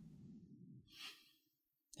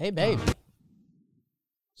 Hey, baby.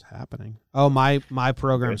 What's happening? Oh, my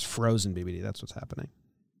program's frozen, BBD. That's what's happening.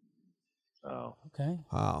 Oh. Okay.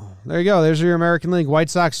 Wow. There you go. There's your American League. White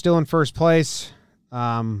Sox still in first place.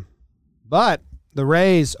 But the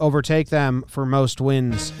Rays overtake them for most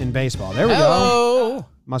wins in baseball. There we go.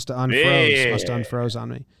 Must have unfroze. Yeah. Must have unfroze on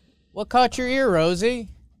me. What caught your ear, Rosie?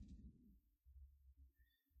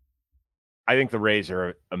 I think the Rays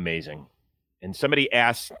are amazing. And somebody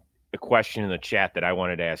asked a question in the chat that I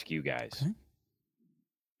wanted to ask you guys. Okay.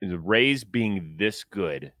 Is the Rays being this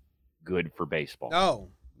good for baseball? No.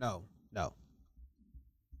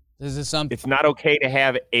 Is this something? It's not okay to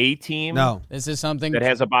have a team. No. Is this something that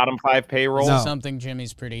has a bottom 5 payroll? Is this something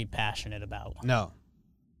Jimmy's pretty passionate about? No.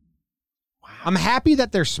 Wow. I'm happy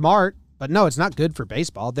that they're smart, but no, it's not good for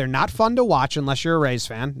baseball. They're not fun to watch unless you're a Rays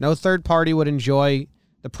fan. No third party would enjoy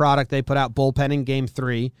the product they put out bullpenning Game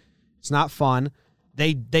 3. It's not fun.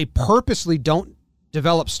 They purposely don't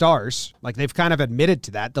develop stars. Like, they've kind of admitted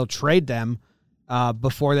to that. They'll trade them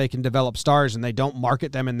before they can develop stars, and they don't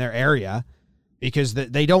market them in their area because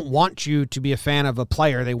they don't want you to be a fan of a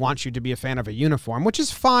player. They want you to be a fan of a uniform, which is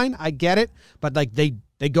fine. I get it. But like they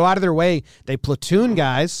go out of their way. They platoon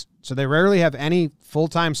guys, so they rarely have any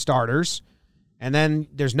full-time starters. And then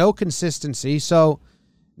there's no consistency. So,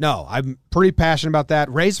 no, I'm pretty passionate about that.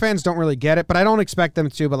 Rays fans don't really get it, but I don't expect them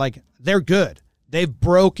to. But like, they're good. They've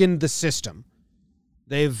broken the system.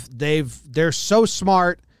 They're so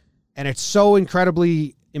smart, and it's so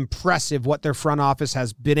incredibly impressive what their front office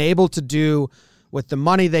has been able to do with the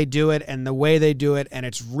money they do it and the way they do it, and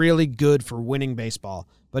it's really good for winning baseball.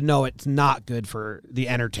 But no, it's not good for the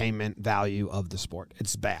entertainment value of the sport.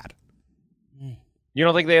 It's bad. You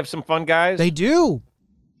don't think they have some fun guys? They do.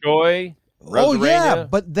 Joy. Oh Rosarena, yeah,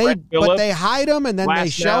 but they hide them and then they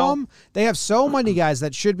show them. They have so many guys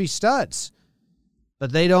that should be studs,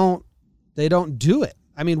 but they don't do it.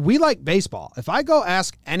 I mean, we like baseball. If I go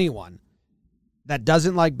ask anyone that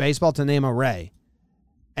doesn't like baseball to name a Ray,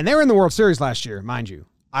 and they were in the World Series last year, mind you,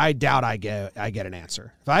 I doubt I get an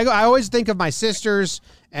answer. If I always think of my sisters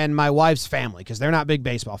and my wife's family because they're not big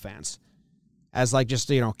baseball fans. As like just,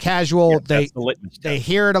 casual. Yeah, they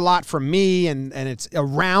hear it a lot from me and it's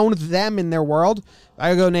around them in their world.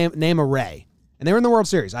 I go name a Ray. And they were in the World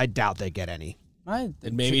Series. I doubt they get any. And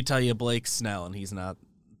maybe tell you Blake Snell and he's not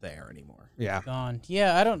there anymore. Yeah. Gone.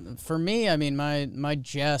 Yeah, I don't. For me, I mean, my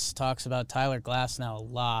Jess talks about Tyler Glasnow a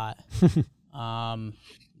lot.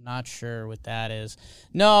 Not sure what that is.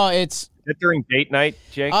 No, it's. Is it during date night,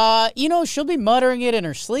 Jake? She'll be muttering it in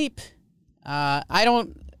her sleep. I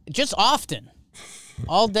don't. Just often.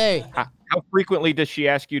 All day. How frequently does she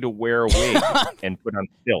ask you to wear a wig and put on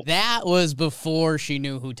stilts? That was before she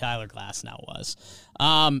knew who Tyler Glasnow was.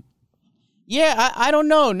 Yeah, I don't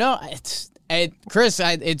know. No, Chris,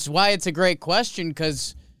 it's why it's a great question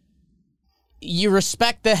because you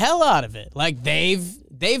respect the hell out of it. Like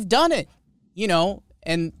they've done it,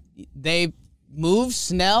 and they moved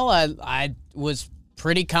Snell. I was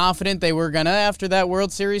pretty confident they were gonna after that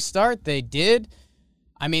World Series start. They did.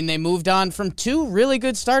 I mean, they moved on from 2 really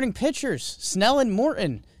good starting pitchers, Snell and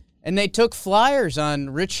Morton, and they took flyers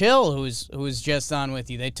on Rich Hill, who was just on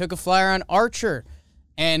with you. They took a flyer on Archer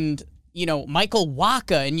and, Michael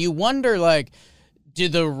Wacha, and you wonder, like, do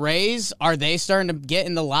the Rays, are they starting to get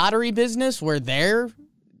in the lottery business where they're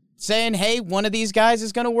saying, hey, one of these guys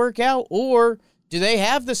is going to work out, or do they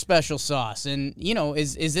have the special sauce? And,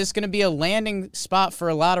 is this going to be a landing spot for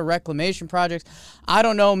a lot of reclamation projects? I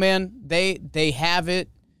don't know, man. They have it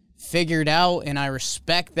figured out, and I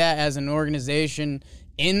respect that as an organization.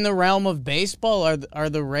 In the realm of baseball, are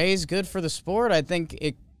the Rays good for the sport? I think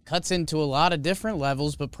it cuts into a lot of different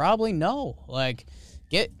levels, but probably no. Like,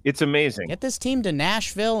 it's amazing. Get this team to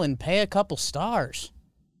Nashville and pay a couple stars.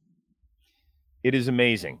 It is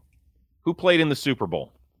amazing. Who played in the Super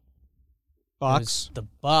Bowl? Bucks. The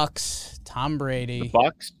Bucks, Tom Brady. The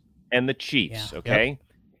Bucks and the Chiefs, okay? Yep.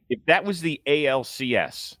 If that was the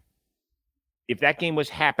ALCS, if that game was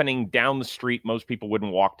happening down the street, most people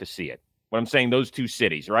wouldn't walk to see it. What I'm saying, those 2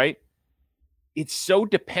 cities, right? It's so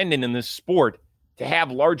dependent in this sport to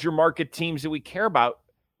have larger market teams that we care about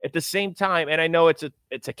at the same time. And I know it's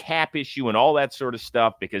a cap issue and all that sort of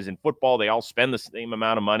stuff, because in football, they all spend the same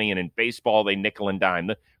amount of money, and in baseball, they nickel and dime.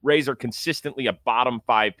 The Rays are consistently a bottom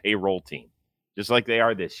 5 payroll team, just like they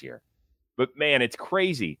are this year. But, man, it's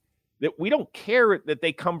crazy that we don't care that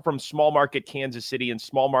they come from small market Kansas City and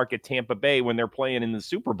small market Tampa Bay when they're playing in the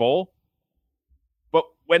Super Bowl. But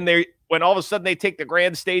when all of a sudden they take the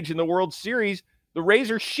grand stage in the World Series, the Rays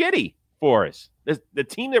are shitty for us. The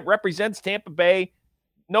team that represents Tampa Bay,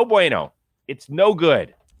 no bueno. It's no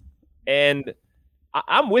good. And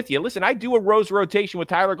I'm with you. Listen, I do a Rose rotation with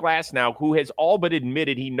Tyler Glass now, who has all but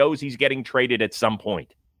admitted he knows he's getting traded at some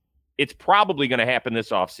point. It's probably going to happen this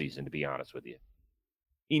offseason, to be honest with you.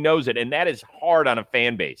 He knows it, and that is hard on a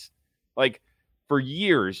fan base. Like, for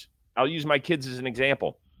years, I'll use my kids as an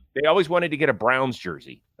example. They always wanted to get a Browns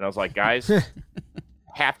jersey. And I was like, guys,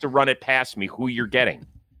 have to run it past me who you're getting,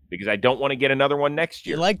 because I don't want to get another one next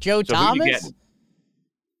year. You like Joe Thomas?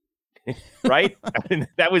 Right? I mean,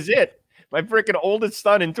 that was it. My freaking oldest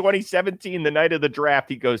son in 2017, the night of the draft,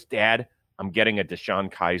 he goes, Dad, I'm getting a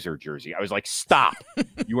DeShone Kizer jersey. I was like, stop.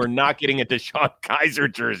 You are not getting a DeShone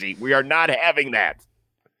Kizer jersey. We are not having that.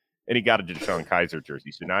 And he got a DeShone Kizer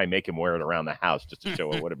jersey. So now I make him wear it around the house just to show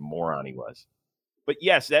what a moron he was. But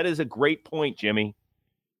yes, that is a great point, Jimmy.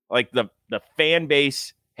 Like, the fan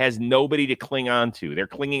base has nobody to cling on to. They're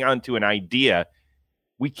clinging on to an idea.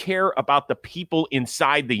 We care about the people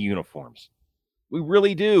inside the uniforms. We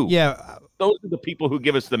really do. Yeah. Those are the people who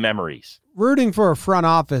give us the memories. Rooting for a front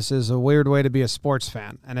office is a weird way to be a sports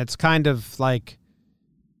fan. And it's kind of like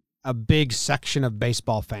a big section of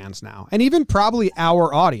baseball fans now. And even probably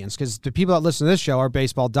our audience, because the people that listen to this show are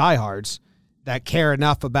baseball diehards that care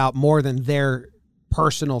enough about more than their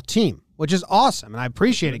personal team, which is awesome. And I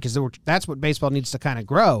appreciate it, because that's what baseball needs to kind of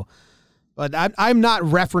grow. But I'm not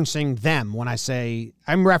referencing them when I say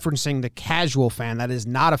I'm referencing the casual fan that is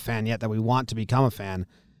not a fan yet that we want to become a fan.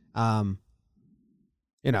 And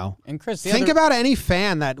Chris, think about any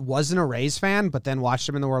fan that wasn't a Rays fan but then watched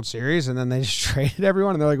them in the World Series, and then they just traded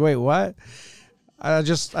everyone, and they're like, wait, what? I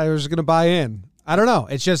was going to buy in. I don't know.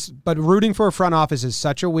 It's just, but rooting for a front office is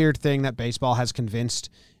such a weird thing that baseball has convinced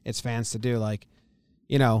its fans to do. Like,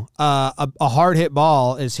 a hard hit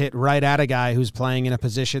ball is hit right at a guy who's playing in a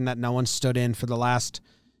position that no one stood in for the last,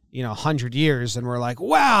 100 years. And we're like,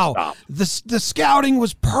 wow, the scouting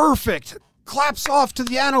was perfect. Claps off to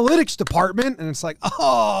the analytics department. And it's like,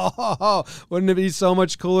 wouldn't it be so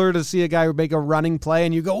much cooler to see a guy make a running play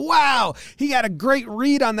and you go, wow, he got a great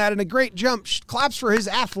read on that and a great jump. Claps for his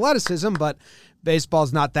athleticism. But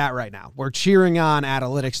baseball's not that right now. We're cheering on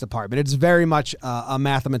analytics department. It's very much a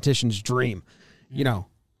mathematician's dream.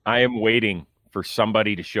 I am waiting for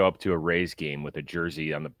somebody to show up to a Rays game with a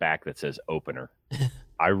jersey on the back that says opener.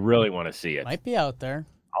 I really want to see it. Might be out there.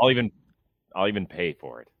 I'll even pay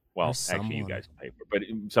for it. Well, actually, you guys pay for it,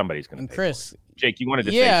 but somebody's going to pay Chris, for it. Jake, you wanted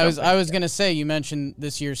to say something. I was going to say, you mentioned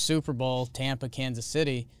this year's Super Bowl, Tampa, Kansas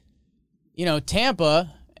City.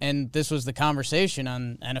 Tampa, and this was the conversation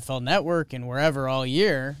on NFL Network and wherever all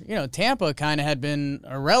year, Tampa kind of had been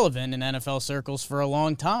irrelevant in NFL circles for a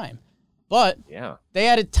long time. But they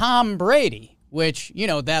added Tom Brady, which,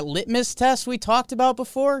 that litmus test we talked about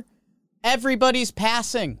before, everybody's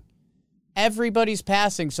passing. Everybody's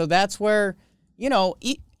passing. So that's where,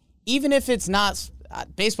 even if it's not,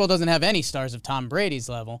 baseball doesn't have any stars of Tom Brady's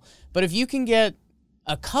level, but if you can get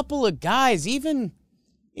a couple of guys, even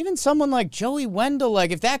someone like Joey Wendell,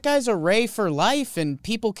 like if that guy's a Ray for life and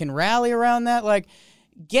people can rally around that, like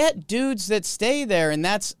get dudes that stay there, and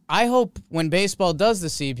I hope when baseball does the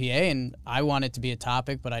CBA, and I want it to be a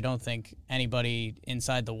topic, but I don't think anybody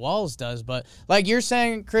inside the walls does, but like you're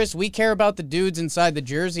saying, Chris, we care about the dudes inside the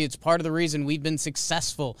jersey. It's part of the reason we've been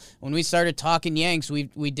successful. When we started talking Yanks,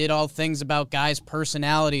 we did all things about guys'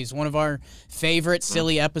 personalities. One of our favorite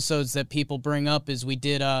silly episodes that people bring up is we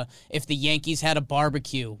did if the Yankees had a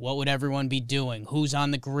barbecue, what would everyone be doing? Who's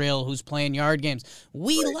on the grill? Who's playing yard games?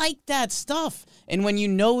 We like that stuff. And when you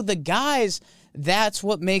know the guys, that's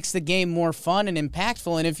what makes the game more fun and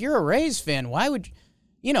impactful. And if you're a Rays fan, why would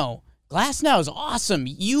Glasnow is awesome.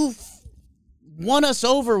 You won us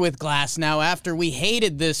over with Glasnow after we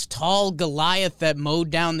hated this tall Goliath that mowed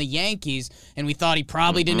down the Yankees, and we thought he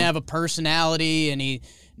probably didn't have a personality, and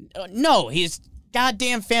he's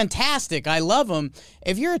goddamn fantastic. I love him.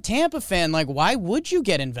 If you're a Tampa fan, like, why would you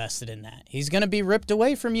get invested in that? He's going to be ripped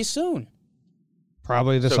away from you soon.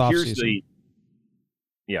 Probably this offseason.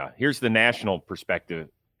 Here's the national perspective,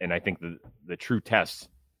 and I think the true test.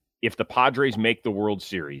 If the Padres make the World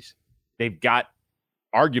Series, they've got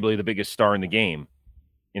arguably the biggest star in the game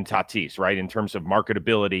in Tatis, right? In terms of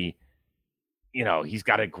marketability, he's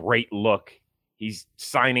got a great look. He's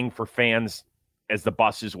signing for fans as the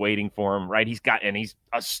bus is waiting for him, right? He's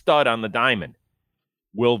a stud on the diamond.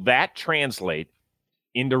 Will that translate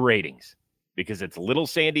into ratings? Because it's little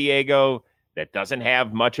San Diego that doesn't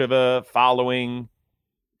have much of a following,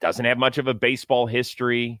 doesn't have much of a baseball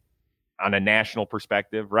history on a national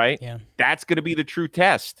perspective, right? Yeah. That's going to be the true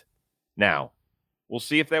test. Now, we'll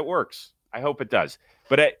see if that works. I hope it does.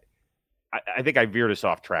 But I think I veered us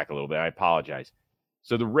off track a little bit. I apologize.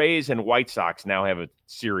 So the Rays and White Sox now have a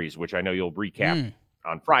series, which I know you'll recap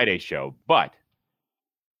on Friday's show. But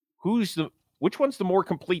which one's the more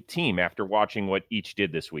complete team after watching what each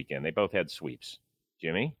did this weekend? They both had sweeps.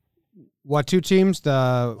 Jimmy? What two teams?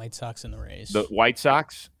 The White Sox and the Rays. The White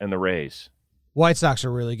Sox and the Rays. White Sox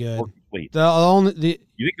are really good. More complete.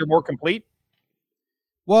 You think they're more complete?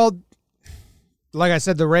 Well, like I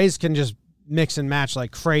said, the Rays can just mix and match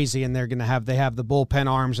like crazy, and they have the bullpen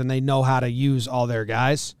arms, and they know how to use all their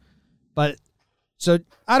guys. But so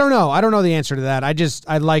I don't know. I don't know the answer to that.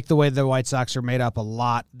 I like the way the White Sox are made up a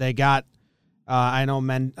lot. They got. I know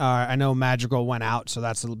Madrigal went out, so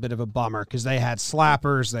that's a bit of a bummer because they had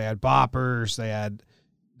slappers, they had boppers, they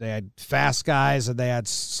had fast guys, and they had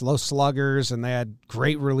slow sluggers, and they had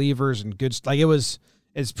great relievers and good. Like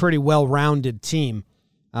it's pretty well-rounded team.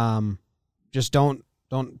 Just don't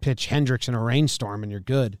pitch Hendricks in a rainstorm and you're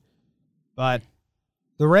good. But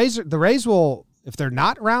the Rays will, if they're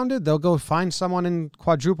not rounded, they'll go find someone in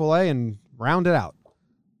quadruple A and round it out.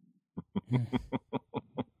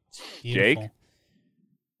 Jake?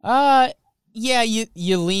 Yeah,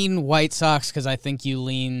 you lean White Sox because I think you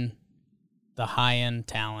lean the high-end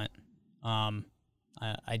talent.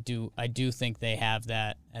 I do think they have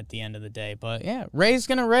that at the end of the day. But yeah, Rays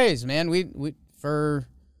gonna raise, man. We for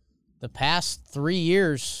the past 3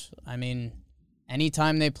 years, I mean,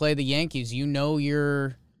 anytime they play the Yankees,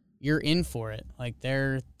 you're in for it. Like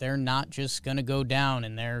they're not just gonna go down,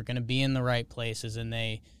 and they're gonna be in the right places, and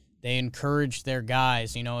they encourage their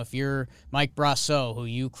guys. If you're Mike Brasso, who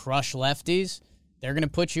you crush lefties, they're gonna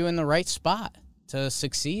put you in the right spot to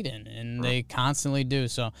succeed in, and they constantly do.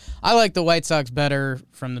 So I like the White Sox better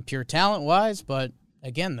from the pure talent wise, but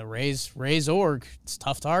again, the Rays org, it's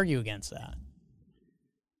tough to argue against that.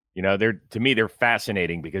 To me, they're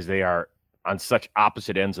fascinating because they are on such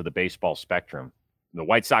opposite ends of the baseball spectrum. The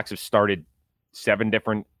White Sox have started 7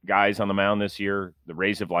 different guys on the mound this year. The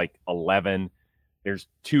Rays have 11. There's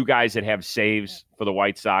 2 guys that have saves for the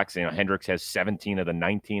White Sox. Hendricks has 17 of the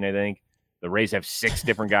 19, I think. The Rays have 6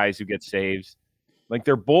 different guys who get saves.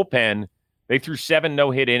 Their bullpen, they threw 7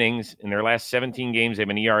 no-hit innings. In their last 17 games, they have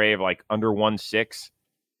an ERA of under 1.6.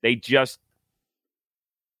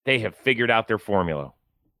 They have figured out their formula.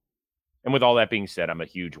 And with all that being said, I'm a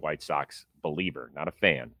huge White Sox believer, not a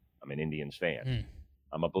fan. I'm an Indians fan.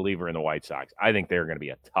 I'm a believer in the White Sox. I think they're going to be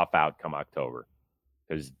a tough out come October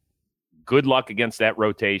because good luck against that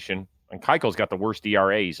rotation. And Keuchel's got the worst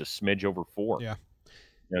ERA. He's a smidge over 4. Yeah.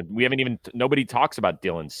 Nobody talks about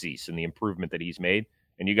Dylan Cease and the improvement that he's made.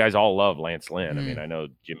 And you guys all love Lance Lynn. I mean, I know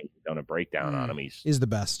Jimmy's done a breakdown on him. He's the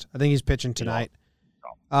best. I think he's pitching tonight.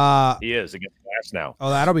 He is against Glasnow. Oh,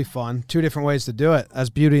 that'll be fun. 2 different ways to do it. That's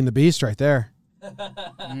Beauty and the Beast right there.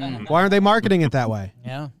 Why aren't they marketing it that way?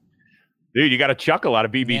 Yeah. Dude, you got to chuckle out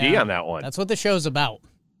of BBD on that one. That's what the show's about.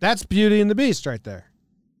 That's Beauty and the Beast right there.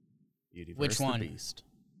 Which one? The Beast.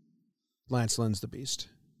 Lance Lynn's the Beast.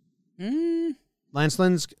 Lance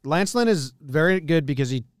Lynn is very good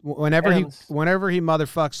because whenever he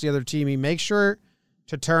motherfucks the other team, he makes sure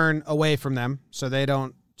to turn away from them so they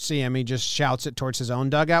don't see him. He just shouts it towards his own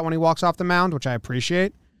dugout when he walks off the mound, which I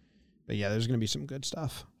appreciate. But yeah, there's going to be some good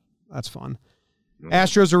stuff. That's fun.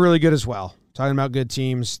 Astros are really good as well. Talking about good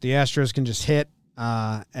teams, the Astros can just hit,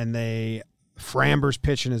 and Framber's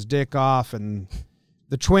pitching his dick off, and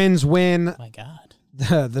the Twins win. Oh my God.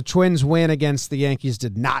 The Twins win against the Yankees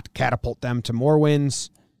did not catapult them to more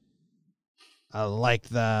wins, like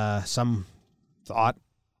some thought.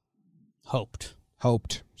 Hoped.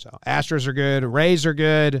 So Astros are good. Rays are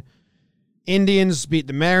good. Indians beat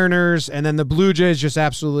the Mariners, and then the Blue Jays just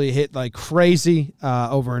absolutely hit like crazy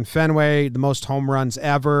over in Fenway. The most home runs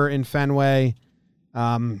ever in Fenway.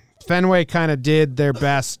 Fenway kind of did their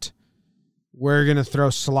best. We're going to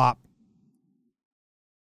throw slop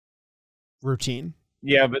routine.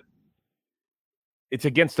 Yeah, but it's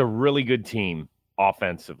against a really good team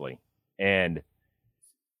offensively. And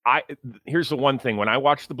here's the one thing. When I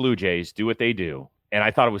watch the Blue Jays do what they do, and I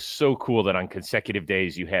thought it was so cool that on consecutive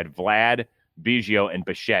days you had Vlad, Biggio, and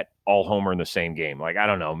Bichette all homer in the same game. Like, I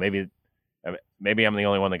don't know, maybe I'm the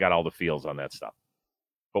only one that got all the feels on that stuff.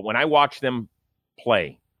 But when I watch them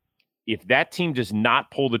play, if that team does not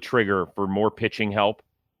pull the trigger for more pitching help,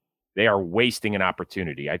 they are wasting an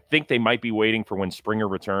opportunity. I think they might be waiting for when Springer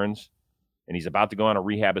returns, and he's about to go on a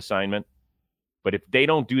rehab assignment. But if they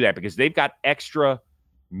don't do that, because they've got extra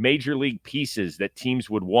major league pieces that teams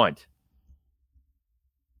would want.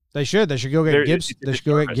 They should go get Gibbs. They should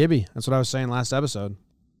go get Gibby. That's what I was saying last episode.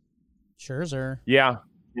 Scherzer. Yeah.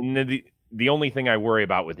 And the only thing I worry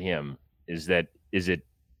about with him is it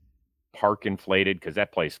park inflated? Because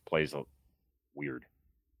that place plays weird.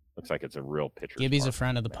 Looks like it's a real pitcher. Gibby's a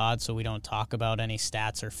friend of the pod, so we don't talk about any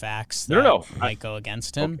stats or facts that no. might go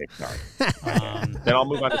against him. Okay, sorry. Then I'll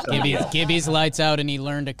move on to Gibby's lights out, and he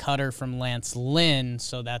learned a cutter from Lance Lynn,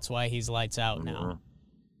 so that's why he's lights out now.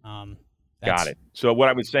 Got it. So what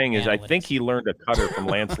I was saying is I think he learned a cutter from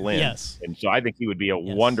Lance Lynn. Yes. And so I think he would be a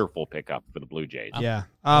wonderful pickup for the Blue Jays. Yeah.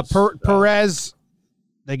 Perez,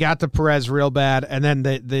 they got to Perez real bad, and then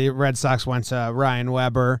the Red Sox went to Ryan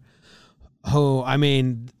Weber, who, I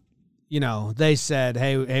mean, you know, they said,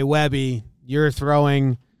 hey, Webby, you're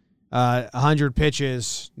throwing 100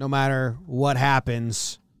 pitches no matter what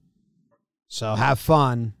happens, so have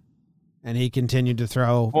fun. And he continued to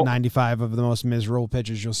throw 95 of the most miserable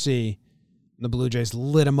pitches you'll see. The Blue Jays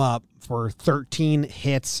lit him up for 13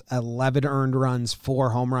 hits, 11 earned runs, 4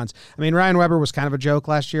 home runs. I mean, Ryan Weber was kind of a joke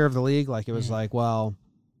last year of the league. Like, it was like, well,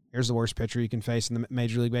 here's the worst pitcher you can face in the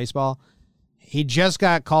Major League Baseball. He just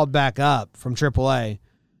got called back up from AAA,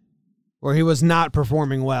 where he was not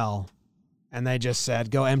performing well, and they just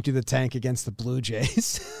said, go empty the tank against the Blue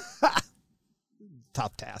Jays.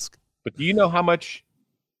 Tough task. But do you know how much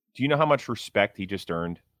respect he just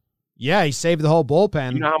earned? Yeah, he saved the whole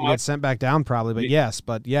bullpen. You know how much? He got sent back down probably, but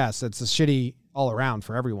yes, it's a shitty all around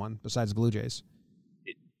for everyone besides the Blue Jays.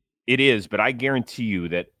 It is, but I guarantee you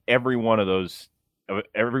that every one of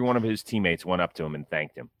his teammates went up to him and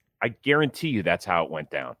thanked him. I guarantee you that's how it went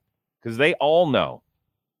down, because they all know.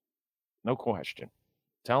 No question.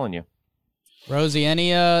 I'm telling you. Rosie,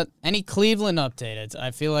 any Cleveland update?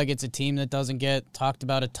 I feel like it's a team that doesn't get talked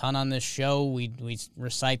about a ton on this show. We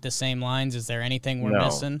recite the same lines. Is there anything we're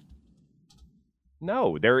missing?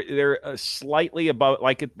 No, they're slightly above.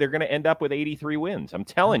 Like, they're going to end up with 83 wins. I'm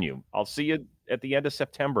telling you. I'll see you at the end of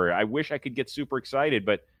September. I wish I could get super excited,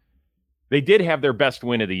 but they did have their best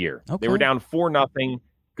win of the year. Okay. They were down 4-0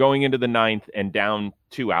 going into the 9th and down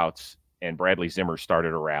 2 outs, and Bradley Zimmer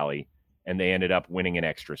started a rally. And they ended up winning in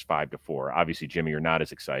extras 5-4. Obviously, Jimmy, you're not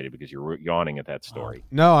as excited because you're yawning at that story.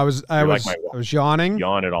 No, I was yawning.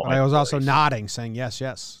 Yawn at all. I was also nodding, saying yes.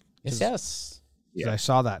 Yes. I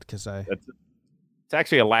saw that because it's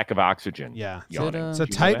actually a lack of oxygen. Yeah, it's a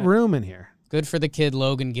tight room in here. Good for the kid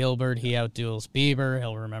Logan Gilbert. He outduels Bieber.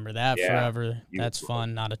 He'll remember that forever. That's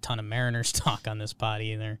fun. Not a ton of Mariners talk on this pod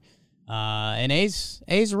either. And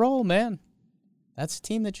A's roll, man. That's a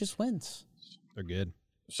team that just wins. They're good.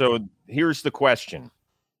 So here's the question.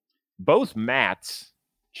 Both Matts,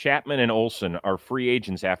 Chapman and Olson, are free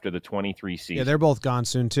agents after the 23 season. Yeah, they're both gone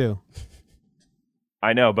soon, too.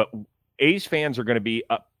 I know, but A's fans are going to be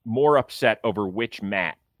more upset over which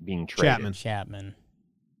Matt being traded. Chapman.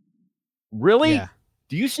 Really? Yeah.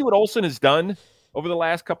 Do you see what Olson has done over the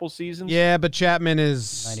last couple seasons? Yeah, but Chapman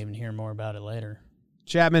is... Might even hear more about it later.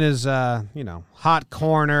 Chapman is, hot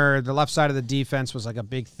corner. The left side of the defense was like a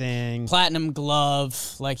big thing. Platinum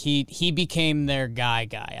glove. Like, he became their guy,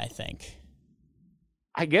 I think.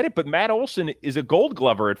 I get it, but Matt Olson is a gold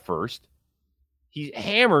glover at first. He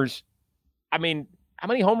hammers. I mean, how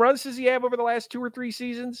many home runs does he have over the last 2 or 3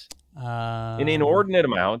 seasons? An inordinate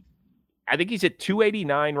amount. I think he's at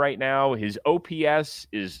 289 right now. His OPS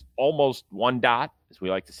is almost 1 dot, as we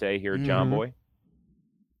like to say here at John Boy.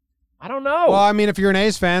 I don't know. Well, I mean, if you're an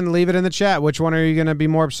A's fan, leave it in the chat. Which one are you going to be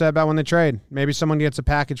more upset about when they trade? Maybe someone gets a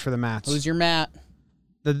package for the Mats. Who's your Matt?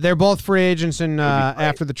 They're both free agents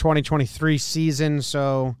after the 2023 season,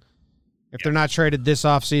 so if they're not traded this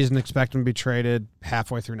offseason, expect them to be traded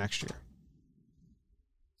halfway through next year.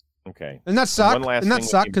 Okay. And that suck? And that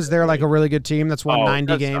suck because they're like a really good team that's won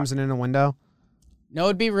 90 games and in a window? No,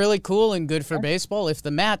 it'd be really cool and good for baseball if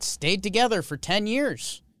the Mats stayed together for 10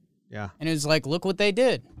 years. Yeah. And it was like, look what they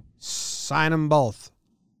did. Sign them both.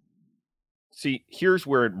 See, here's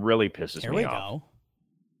where it really pisses me off. Go.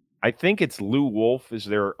 I think it's Lou Wolf is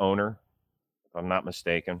their owner, if I'm not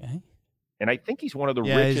mistaken. Okay. And I think he's one of the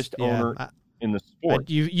richest owners in the sport.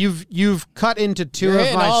 You've cut into two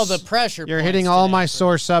of my all the pressure. You're hitting all my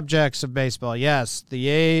sore subjects of baseball. Yes,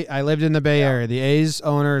 I lived in the Bay Area. The A's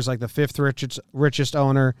owner is like the 5th richest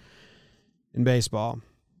owner in baseball.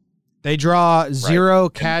 They draw zero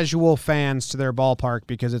casual fans to their ballpark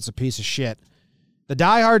because it's a piece of shit. The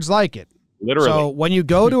diehards like it. Literally. So when you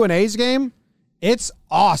go to an A's game, it's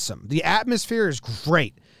awesome. The atmosphere is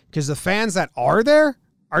great because the fans that are there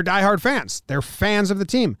are diehard fans. They're fans of the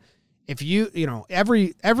team. If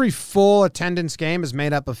every full attendance game is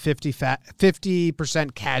made up of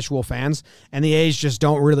 50% casual fans, and the A's just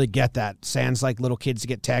don't really get that. Sans like little kids to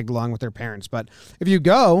get tagged along with their parents. But if you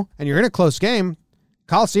go and you're in a close game,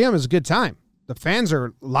 Coliseum is a good time. The fans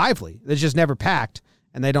are lively. They're just never packed,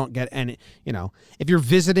 and they don't get any, if you're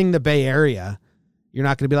visiting the Bay Area, you're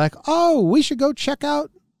not going to be like, oh, we should go check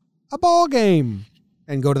out a ball game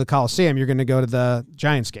and go to the Coliseum. You're going to go to the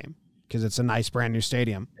Giants game because it's a nice brand new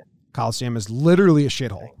stadium. Coliseum is literally a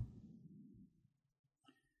shithole.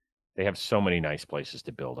 They have so many nice places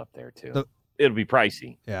to build up there, too. It'll be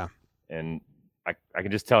pricey. Yeah. And I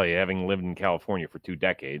can just tell you, having lived in California for 2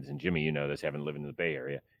 decades, and Jimmy, you know this, having lived in the Bay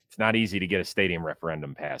Area, it's not easy to get a stadium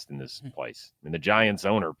referendum passed in this place. I mean, the Giants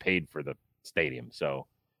owner paid for the stadium, so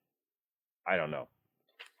I don't know.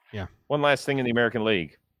 Yeah. One last thing in the American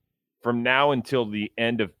League. From now until the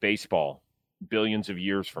end of baseball, billions of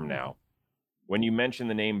years from now, when you mention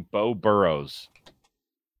the name Bo Burrows,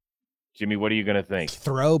 Jimmy, what are you going to think?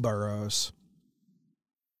 Throw Burrows.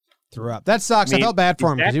 Threw up. That sucks. I felt bad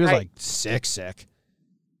for him because he was like sick.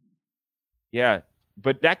 Yeah,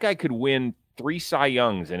 but that guy could win 3 Cy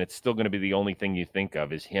Youngs, and it's still going to be the only thing you think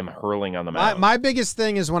of is him hurling on the mound. My biggest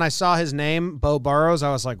thing is when I saw his name, Bo Burrows,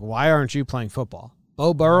 I was like, why aren't you playing football?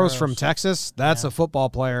 Bo Burrows from Texas, that's a football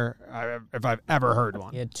player if I've ever heard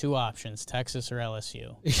one. He had 2 options, Texas or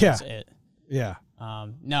LSU. Yeah. That's it. Yeah.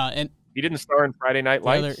 No, and he didn't star in Friday Night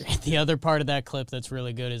Lights. The other part of that clip that's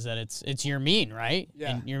really good is that it's Yermin, right?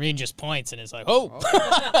 Yeah. And Yermin just points and it's like,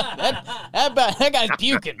 that guy's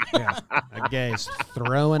puking. Yeah. That guy's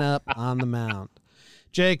throwing up on the mound.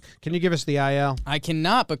 Jake, can you give us the IL? I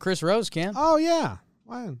cannot, but Chris Rose can. Oh, yeah.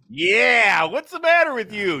 Why? Yeah. What's the matter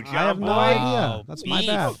with you, John? I have no idea. That's my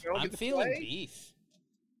bad. I'm feeling beef.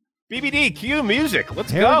 BBD, cue music.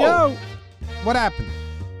 Let's Here we go. What happened?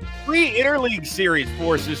 3 interleague series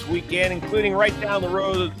for us this weekend, including right down the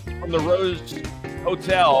road from the Rose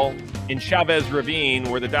Hotel in Chavez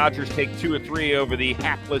Ravine, where the Dodgers take 2 of 3 over the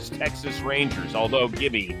hapless Texas Rangers, although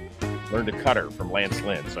Gibby learned a cutter from Lance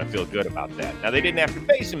Lynn, so I feel good about that. Now, they didn't have to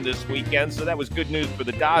face him this weekend, so that was good news for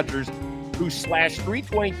the Dodgers, who slashed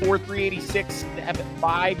 324, 386,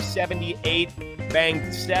 578,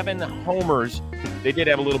 banged 7 homers. They did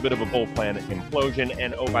have a little bit of a bullpen implosion,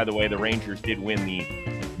 and oh, by the way, the Rangers did win the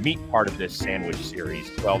meat part of this sandwich series,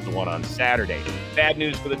 12-1 on Saturday. Bad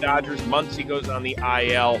news for the Dodgers. Muncy goes on the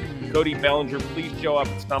IL. Cody Bellinger, please show up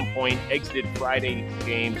at some point. Exited Friday's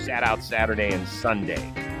game, sat out Saturday and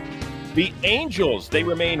Sunday. The Angels, they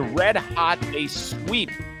remain red hot. They sweep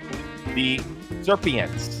the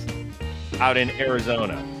Serpents out in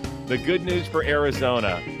Arizona. The good news for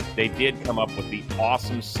Arizona, they did come up with the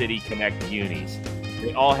awesome City Connect unis.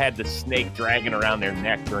 They all had the snake dragging around their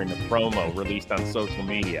neck during the promo released on social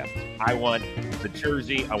media. I want the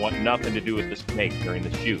jersey. I want nothing to do with the snake during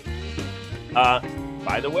the shoot.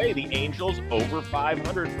 By the way, the Angels over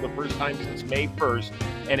 500 for the first time since May 1st,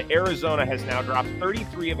 and Arizona has now dropped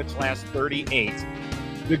 33 of its last 38.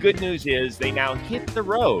 The good news is they now hit the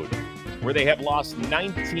road, where they have lost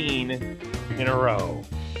 19 in a row.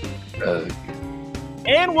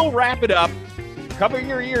 And we'll wrap it up. Cover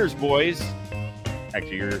your ears, boys.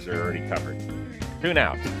 Actually, your ears are already covered. Tune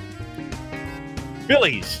out.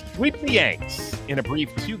 Phillies sweep the Yanks in a brief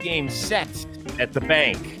 2-game set at the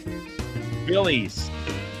bank. Phillies,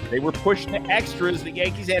 they were pushed to extras. The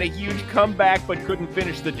Yankees had a huge comeback but couldn't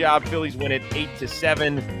finish the job. Phillies win it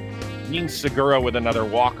 8-7. Jean Segura with another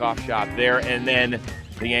walk-off shot there, and then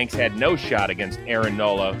the Yanks had no shot against Aaron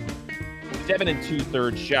Nola. 7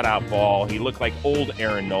 2/3 shutout ball. He looked like old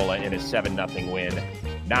Aaron Nola in a 7-0 win.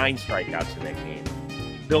 9 strikeouts in that game.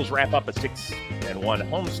 Bills wrap up a 6-1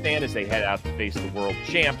 homestand as they head out to face the world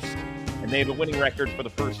champs, and they have a winning record for the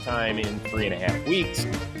first time in 3.5 weeks.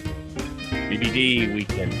 BBD, we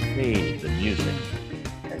can fade the music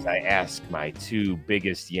as I ask my 2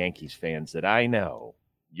 biggest Yankees fans that I know.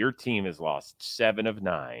 Your team has lost 7 of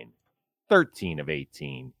 9, 13 of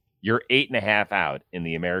 18. You're 8.5 out in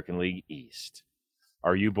the American League East.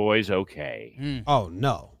 Are you boys okay? Oh,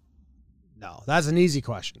 no. No, that's an easy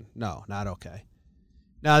question. No, not okay.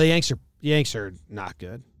 No, the Yanks are not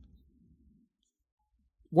good.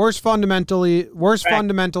 Worst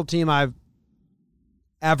fundamental team I've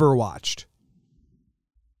ever watched.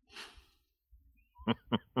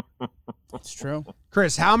 It's true.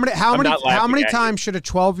 Chris, how many times should a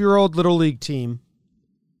 12-year-old little league team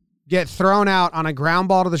get thrown out on a ground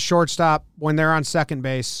ball to the shortstop when they're on second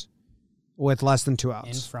base with less than 2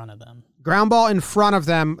 outs? In front of them. Ground ball in front of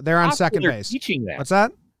them, they're on second base. Teaching that. What's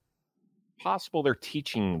that? Possible they're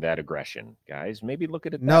teaching that aggression, guys. Maybe look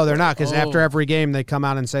at it. No, they're not, because after every game they come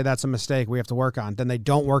out and say that's a mistake we have to work on. Then they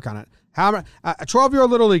don't work on it. A 12-year-old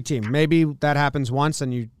little league team, maybe that happens once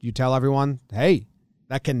and you tell everyone, hey,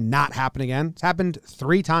 that cannot happen again. It's happened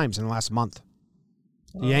 3 times in the last month.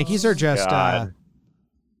 The Yankees are just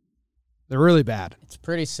they're really bad. It's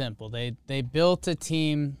pretty simple. They built a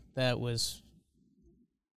team that was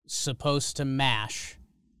supposed to mash,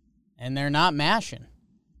 and they're not mashing.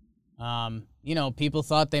 People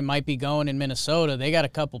thought they might be going in Minnesota. They got a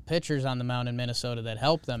couple pitchers on the mound in Minnesota that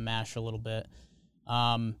helped them mash a little bit.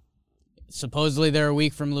 Supposedly they're a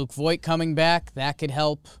week from Luke Voit coming back. That could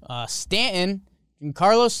help.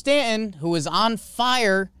 Carlos Stanton, who was on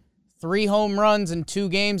fire, 3 home runs in 2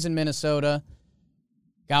 games in Minnesota,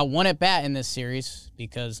 got 1 at bat in this series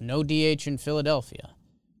because no DH in Philadelphia.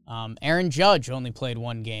 Aaron Judge only played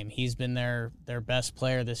 1 game. He's been their best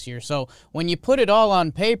player this year. So when you put it all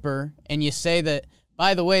on paper and you say that,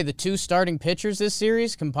 by the way, the 2 starting pitchers this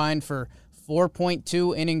series combined for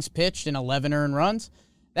 4.2 innings pitched and 11 earned runs,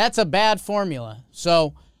 that's a bad formula.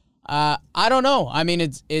 So I don't know. I mean,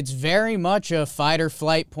 it's very much a fight or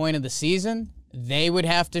flight point of the season. They would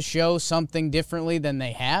have to show something differently than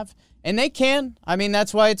they have, and they can. I mean,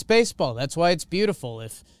 that's why it's baseball. That's why it's beautiful.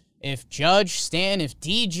 If Judge, Stanton, if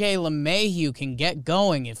DJ LeMahieu can get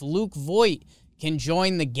going, if Luke Voit can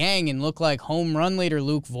join the gang and look like home run leader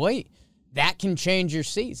Luke Voit, that can change your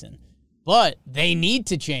season. But they need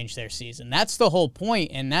to change their season. That's the whole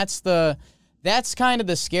point, and that's kind of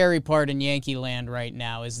the scary part in Yankee land right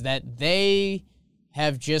now, is that they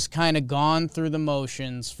have just kind of gone through the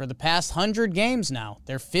motions for the past 100 games now.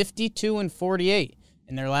 They're 52-48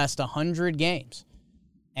 in their last 100 games.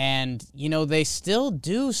 And, they still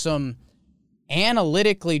do some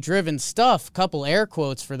analytically driven stuff, couple air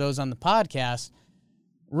quotes for those on the podcast.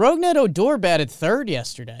 Rougned Odor batted 3rd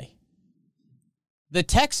yesterday. The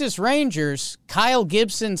Texas Rangers, Kyle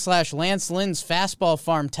Gibson / Lance Lynn's fastball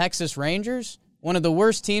farm Texas Rangers, one of the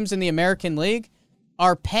worst teams in the American League,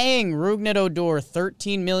 are paying Rougned Odor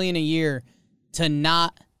 $13 million a year to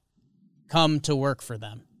not come to work for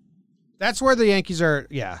them. That's where the Yankees are,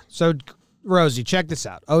 yeah. So, Rosie, check this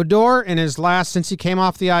out. Odor, since he came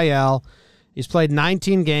off the IL, he's played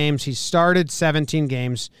 19 games. He's started 17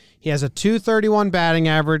 games. He has a .231 batting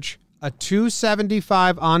average, a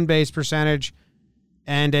 .275 on-base percentage,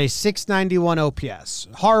 and a .691 OPS.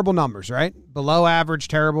 Horrible numbers, right? Below average,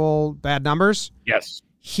 terrible, bad numbers. Yes.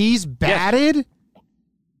 He's batted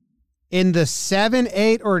in the 7,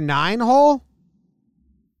 8, or 9 hole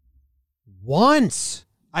once.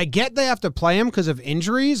 I get they have to play him because of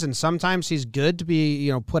injuries, and sometimes he's good to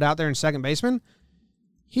be, put out there in second baseman.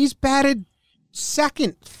 He's batted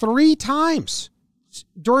second 3 times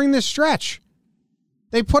during this stretch.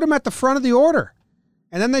 They put him at the front of the order,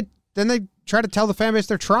 and then they try to tell the fan base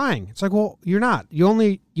they're trying. It's like, well, you're not.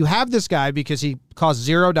 You have this guy because he costs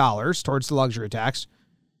 $0 towards the luxury tax.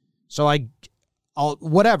 So I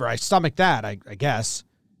stomach that, I guess.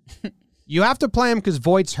 You have to play him because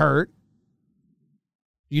Voigt's hurt.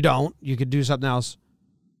 You don't. You could do something else.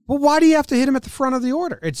 Well, why do you have to hit him at the front of the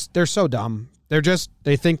order? They're so dumb.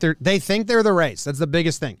 They think they're the Rays. That's the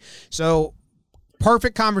biggest thing. So,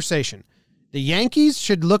 perfect conversation. The Yankees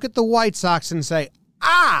should look at the White Sox and say,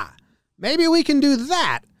 maybe we can do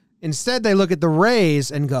that. Instead, they look at the Rays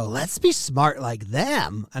and go, let's be smart like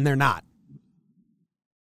them. And they're not.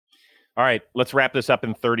 All right, let's wrap this up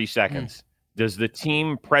in 30 seconds. Does the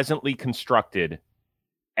team presently constructed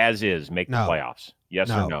as is make the playoffs? Yes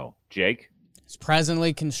or no? Jake? It's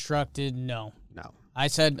presently constructed, no. No. I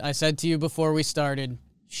said to you before we started,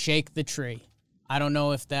 shake the tree. I don't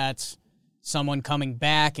know if that's someone coming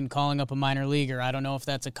back and calling up a minor leaguer. I don't know if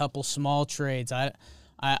that's a couple small trades.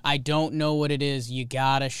 I don't know what it is. You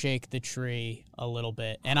gotta shake the tree a little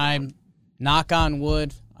bit. And I'm knock on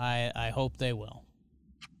wood, I hope they will.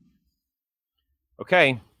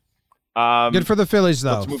 Okay. Good for the Phillies,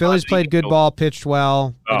 though. Phillies played good ball, pitched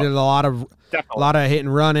well. They did a lot of hit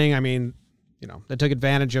and running. I mean, they took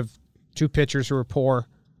advantage of two pitchers who were poor,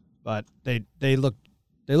 but they looked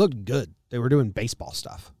good. They were doing baseball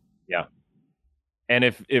stuff. Yeah. And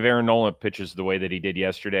if Aaron Nola pitches the way that he did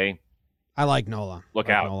yesterday, I like Nola. Look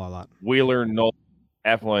out. Nola a lot. Wheeler, Nola,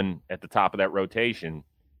 Eflin at the top of that rotation,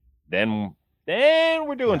 then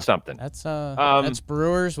we're doing something. That's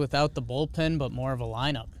Brewers without the bullpen, but more of a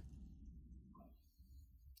lineup.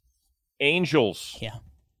 Angels. Yeah.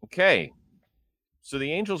 Okay. So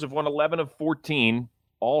the Angels have won 11 of 14,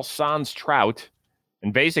 all sans Trout,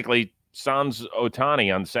 and basically sans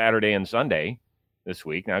Ohtani on Saturday and Sunday this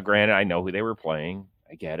week. Now, granted, I know who they were playing.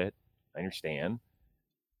 I get it. I understand.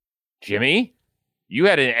 Jimmy, you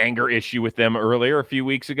had an anger issue with them earlier a few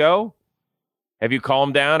weeks ago. Have you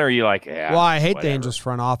calmed down, or are you like, yeah? Well, I hate the Angels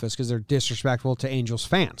front office because they're disrespectful to Angels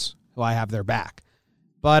fans, who I have their back.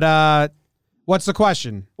 But what's the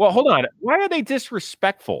question? Well, hold on. Why are they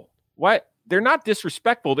disrespectful? What? They're not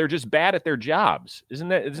disrespectful. They're just bad at their jobs. Isn't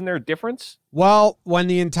there a difference? Well, when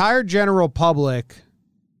the entire general public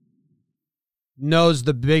knows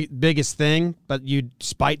the biggest thing, but you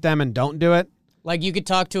spite them and don't do it. Like, you could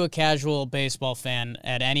talk to a casual baseball fan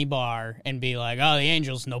at any bar and be like, oh, the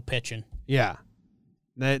Angels, no pitching. Yeah.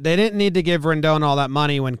 They didn't need to give Rendon all that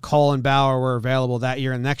money when Cole and Bauer were available that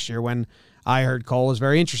year and next year, when I heard Cole was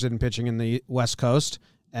very interested in pitching in the West Coast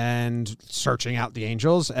and searching out the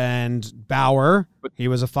Angels. And Bauer, he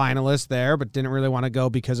was a finalist there, but didn't really want to go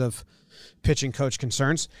because of pitching coach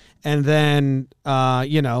concerns. And then,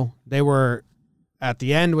 they were at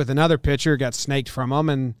the end with another pitcher, got snaked from them,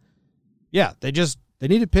 and yeah, they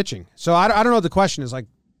needed pitching. So I don't know what the question is. Like,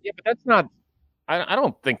 yeah, but that's not. I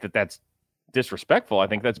don't think that's disrespectful. I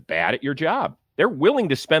think that's bad at your job. They're willing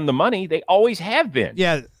to spend the money. They always have been.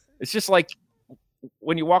 Yeah, it's just like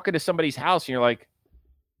when you walk into somebody's house and you're like,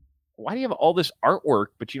 "Why do you have all this artwork,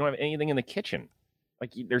 but you don't have anything in the kitchen?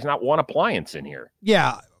 Like, there's not one appliance in here."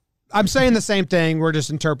 Yeah, I'm saying the same thing. We're just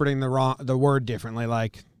interpreting the word differently.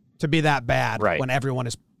 Like, to be that bad when everyone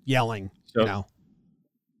is yelling. So,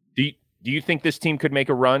 Do you think this team could make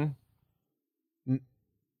a run?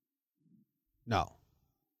 No.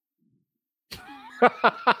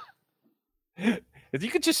 If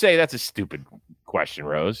you could just say that's a stupid question,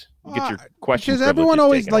 Rose. You get your question because everyone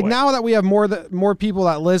always like away. Now that we have more people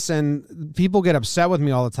that listen, people get upset with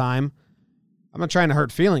me all the time. I'm not trying to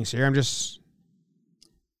hurt feelings here. I'm just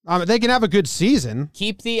they can have a good season.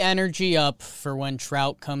 Keep the energy up for when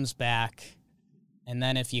Trout comes back. And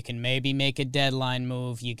then if you can maybe make a deadline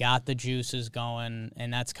move, you got the juices going,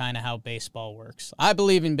 and that's kind of how baseball works. I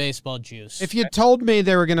believe in baseball juice. If you told me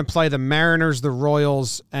they were going to play the Mariners, the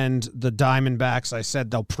Royals, and the Diamondbacks, I said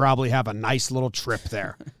they'll probably have a nice little trip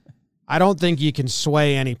there. I don't think you can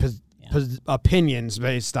sway any opinions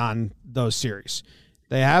based on those series.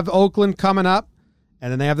 They have Oakland coming up,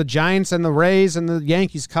 and then they have the Giants and the Rays and the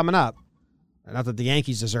Yankees coming up. Not that the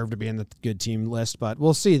Yankees deserve to be in the good team list, but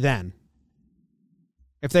we'll see then.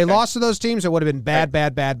 If they lost to those teams, it would have been bad.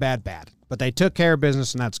 But they took care of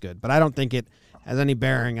business, and that's good. But I don't think it has any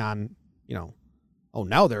bearing on,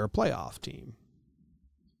 now they're a playoff team.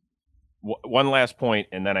 One last point,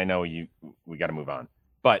 and then I know we got to move on.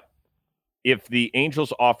 But if the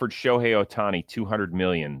Angels offered Shohei Ohtani $200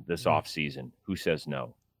 million this offseason, who says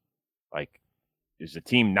no? Like, is the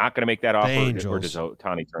team not going to make that offer, or does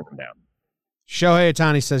Ohtani turn them down? Shohei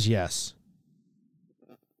Ohtani says yes.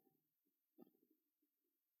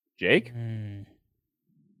 Jake?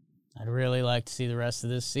 I'd really like to see the rest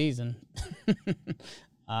of this season.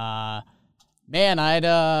 I'd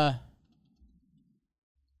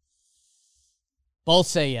both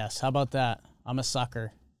say yes. How about that? I'm a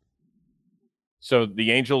sucker. So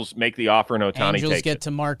the Angels make the offer and Ohtani takes it. Angels get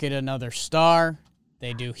to market another star.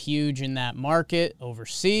 They do huge in that market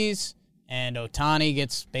overseas, and Ohtani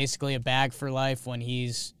gets basically a bag for life when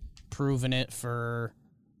he's proven it for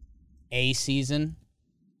a season.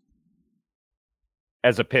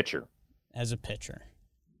 As a pitcher.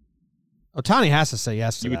 Ohtani has to say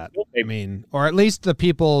yes to that. I mean, or at least the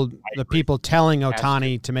people telling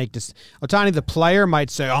Ohtani to make this. Ohtani, the player, might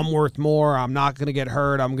say, I'm worth more. I'm not going to get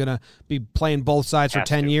hurt. I'm going to be playing both sides for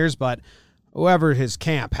 10 years. But whoever his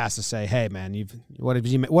camp has to say, hey, man, what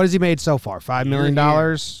has he made so far? $5 million,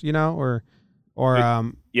 or Or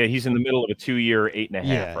yeah, he's in the middle of a 2-year,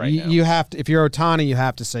 8.5 right now. You have to, if you're Ohtani, you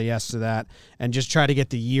have to say yes to that and just try to get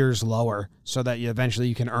the years lower so that you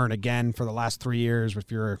can earn again for the last 3 years if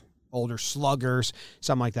you're older sluggers,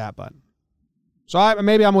 something like that. But so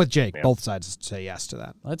maybe I'm with Jake. Yeah. Both sides say yes to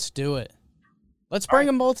that. Let's do it. Let's bring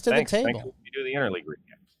them both to the table. Thanks. You do the interleague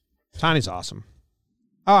recap. Ohtani's awesome.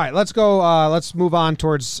 All right, let's go. Let's move on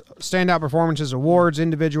towards standout performances, awards,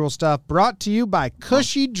 individual stuff. Brought to you by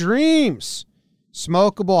Cushy Dreams.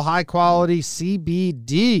 Smokable, high-quality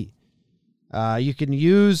CBD. You can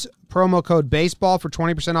use promo code BASEBALL for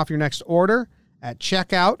 20% off your next order at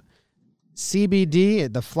checkout.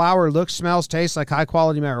 CBD, the flower looks, smells, tastes like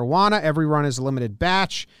high-quality marijuana. Every run is a limited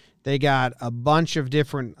batch. They got a bunch of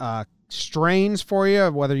different strains for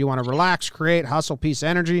you, whether you want to relax, create, hustle, peace,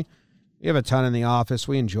 energy. We have a ton in the office.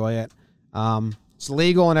 We enjoy it. It's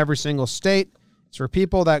legal in every single state. It's for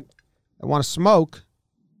people that want to smoke,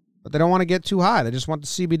 but they don't want to get too high. They just want the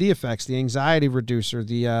CBD effects, the anxiety reducer,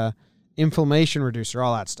 the inflammation reducer,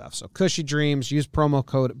 all that stuff. So Cushy Dreams, use promo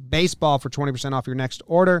code BASEBALL for 20% off your next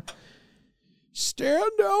order.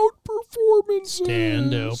 Standout performance.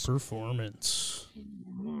 Standout performance.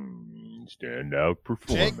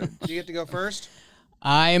 Jake, do you get to go first?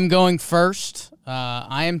 I am going first.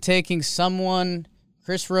 I am taking someone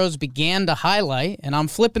Chris Rose began to highlight, and I'm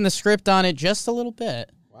flipping the script on it just a little bit.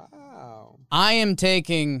 Wow. I am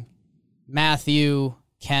taking Matthew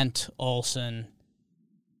Kent Olson.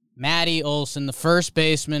 Matty Olson, the first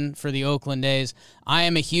baseman for the Oakland A's. I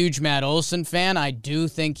am a huge Matt Olson fan. I do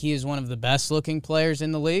think he is one of the best-looking players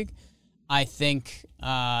in the league. I think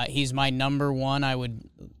he's my number one. I would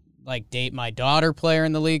date my daughter player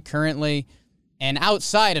in the league currently. And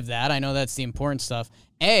outside of that, I know that's the important stuff.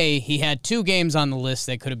 He had 2 games on the list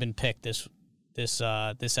that could have been picked this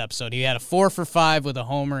episode. He had a 4-for-5 with a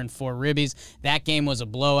homer and 4 ribbies. That game was a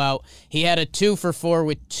blowout. He had a 2-for-4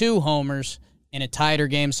 with 2 homers in a tighter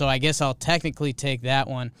game, so I guess I'll technically take that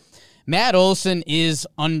one. Matt Olson is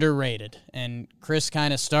underrated, and Chris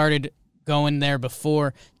kind of started going there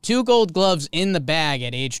before. 2 gold gloves in the bag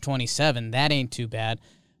at age 27. That ain't too bad.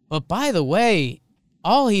 But by the way,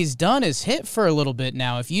 all he's done is hit for a little bit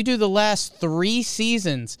now. If you do the last 3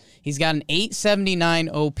 seasons, he's got an 879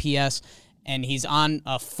 OPS, and he's on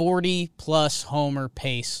a 40-plus homer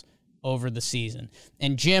pace over the season.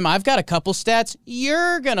 And, Jim, I've got a couple stats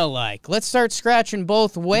you're going to like. Let's start scratching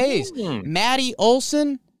both ways. Matty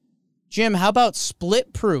Olson, Jim, how about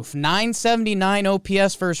split proof? 979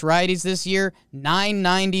 OPS versus righties this year,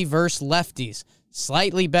 990 versus lefties.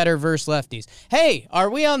 Slightly better versus lefties. Hey, are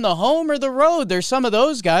we on the home or the road? There's some of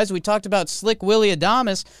those guys. We talked about Slick Willie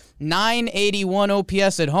Adames, 981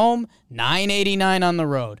 OPS at home, 989 on the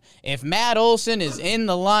road. If Matt Olson is in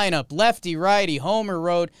the lineup, lefty, righty, home or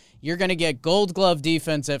road, you're going to get gold glove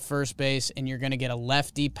defense at first base, and you're going to get a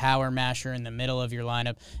lefty power masher in the middle of your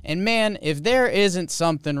lineup. And, man, if there isn't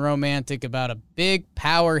something romantic about a big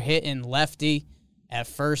power hitting lefty at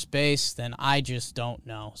first base, then I just don't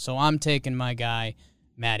know. So I'm taking my guy,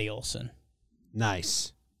 Matty Olson.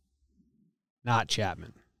 Nice. Not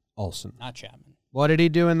Chapman. Olson. Not Chapman. What did he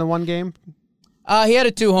do in the one game? He had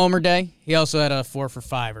a 2-homer day. He also had a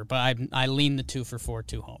 4-for-5er, but I lean the 2-for-4,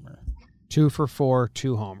 2-homer. 2-for-4,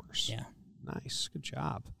 2 homers. Yeah. Nice. Good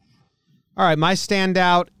job. All right, my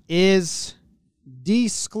standout is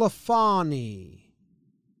DeSclafani.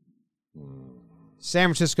 San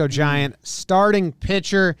Francisco Giant starting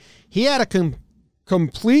pitcher. He had a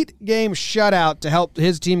complete game shutout to help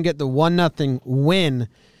his team get the 1-0 win.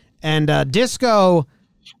 And Disco,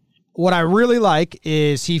 what I really like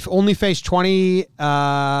is he only faced 28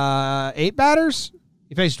 batters.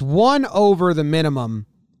 He faced 1 over the minimum.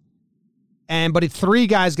 But 3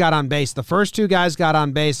 guys got on base. The first 2 guys got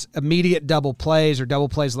on base, immediate double plays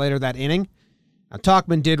later that inning. Now,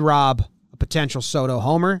 Tauchman did rob a potential Soto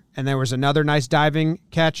homer, and there was another nice diving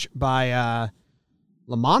catch by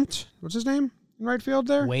Lamont. What's his name in right field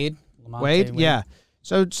there? Wade, yeah.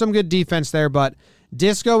 So some good defense there, but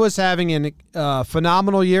Disco was having a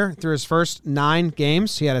phenomenal year through his first 9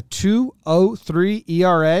 games. He had a 2.03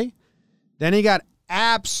 ERA. Then he got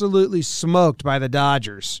absolutely smoked by the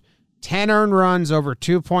Dodgers. 10 earned runs over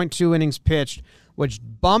 2.2 innings pitched, which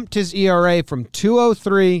bumped his ERA from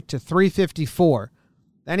 2.03 to 3.54.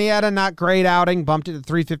 Then he had a not great outing, bumped it to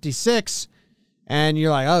 3.56, and you're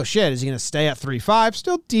like, oh shit, is he going to stay at 3.5?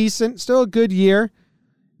 Still decent, still a good year.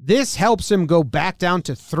 This helps him go back down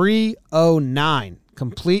to 3.09.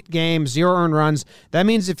 Complete game, 0 earned runs. That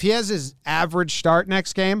means if he has his average start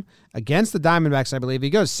next game against the Diamondbacks, I believe, he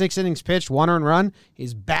goes 6 innings pitched, 1 earned run,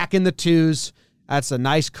 he's back in the 2s. That's a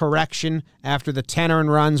nice correction after the 10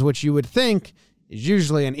 earned runs, which you would think is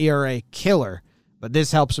usually an ERA killer. but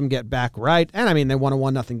this helps him get back right. And, I mean, they won a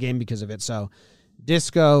 1-0 game because of it. So,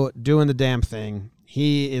 Disco doing the damn thing.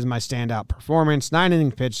 He is my standout performance. 9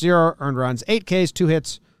 innings pitched, 0 earned runs, 8 Ks, 2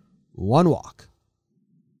 hits, 1 walk.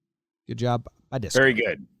 Good job by Disco. Very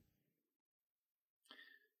good.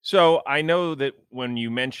 So I know that when you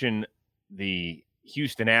mention the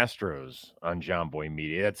Houston Astros on John Boy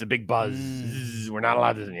Media, that's a big buzz. We're not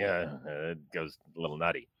allowed to. Yeah, it goes a little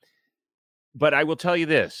nutty. But I will tell you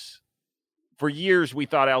this. For years, we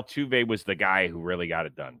thought Altuve was the guy who really got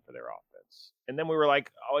it done for their offense. And then we were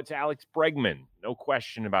like, oh, it's Alex Bregman. No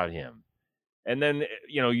question about him. And then,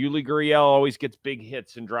 Yuli Gurriel always gets big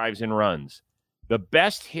hits and drives in runs. The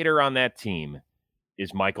best hitter on that team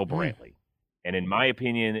is Michael Brantley. And in my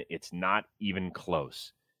opinion, it's not even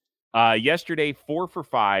close. Yesterday, 4 for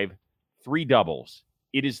 5, 3 doubles.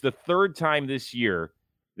 It is the third time this year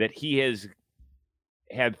that he has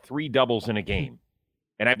had 3 doubles in a game.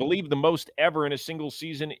 And I believe the most ever in a single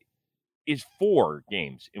season is 4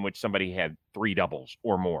 games in which somebody had 3 doubles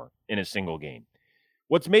or more in a single game.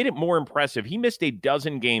 What's made it more impressive, he missed a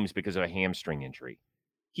dozen games because of a hamstring injury.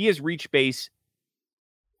 He has reached base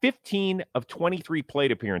 15 of 23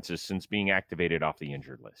 plate appearances since being activated off the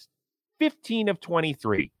injured list. 15 of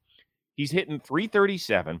 23. He's hitting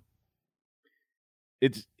 .337.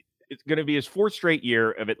 It's going to be his 4th straight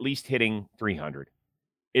year of at least hitting .300.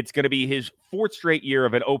 It's going to be his 4th straight year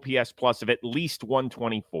of an OPS plus of at least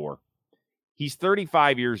 124. He's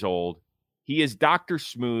 35 years old. He is Dr.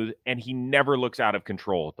 Smooth, and he never looks out of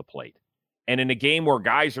control at the plate. And in a game where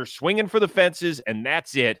guys are swinging for the fences, and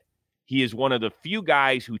that's it, he is one of the few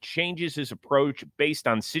guys who changes his approach based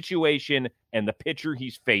on situation and the pitcher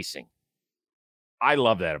he's facing. I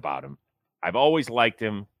love that about him. I've always liked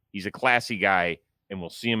him. He's a classy guy, and we'll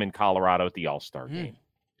see him in Colorado at the All-Star game.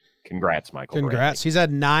 Congrats, Michael. Congrats. Brantley. He's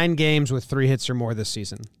had 9 games with 3 hits or more this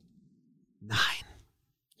season. 9.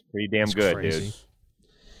 Pretty damn That's good, crazy. dude.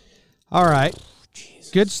 All right.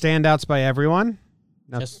 Jesus. Good standouts by everyone.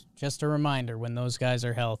 Now, Just a reminder, when those guys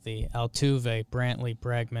are healthy, Altuve, Brantley,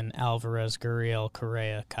 Bregman, Alvarez, Gurriel,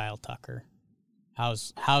 Correa, Kyle Tucker.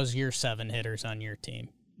 How's your 7 hitters on your team?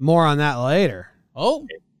 more on that later. Oh.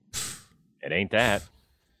 It ain't that.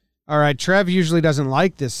 All right. Trev usually doesn't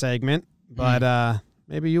like this segment, but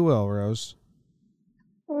maybe you will, Rose.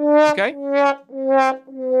 Okay.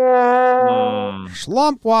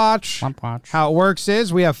 Slump watch. Slump watch. How it works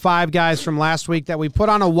is we have 5 guys from last week that we put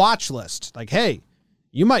on a watch list. Like, hey,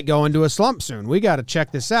 you might go into a slump soon. We got to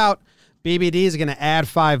check this out. BBD is going to add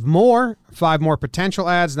 5 more potential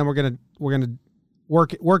ads. And then we're gonna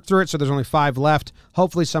work through it. So there's only 5 left.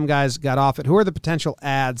 Hopefully some guys got off it. Who are the potential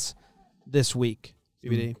ads this week?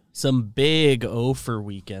 BBD. Some big 0 for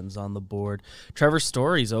weekends on the board. Trevor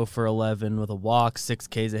Story's 0 for 11 with a walk, 6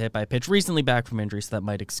 Ks, a hit by pitch. Recently back from injury, so that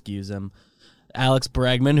might excuse him. Alex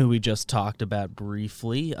Bregman, who we just talked about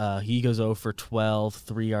briefly, he goes 0 for 12,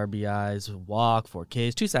 3 RBIs, walk, 4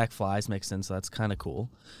 Ks, 2 sac flies, makes sense, so that's kind of cool.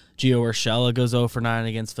 Gio Urshela goes 0 for 9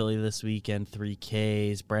 against Philly this weekend, 3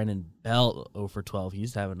 Ks. Brandon Belt 0 for 12.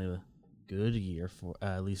 He's having a good year, for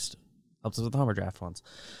at least helps us with the Homer draft ones.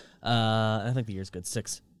 I think the year's good.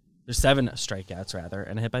 6. There's 7 strikeouts, rather,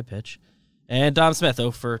 and a hit by pitch. And Dom Smith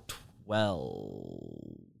 0 for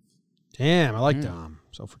 12. Damn, I like Dom.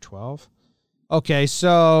 So for 12. Okay,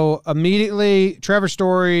 so immediately, Trevor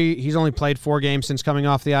Story, he's only played 4 games since coming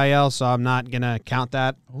off the IL, so I'm not going to count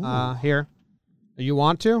that here. You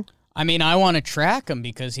want to? I mean, I want to track him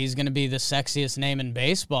because he's going to be the sexiest name in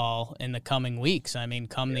baseball in the coming weeks. I mean,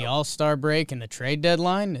 come the All-Star break and the trade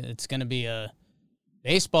deadline, it's going to be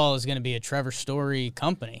baseball is going to be a Trevor Story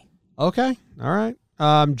company. Okay, all right.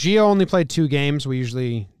 Gio only played 2 games. We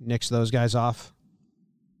usually nix those guys off.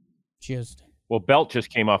 Just Well, Belt just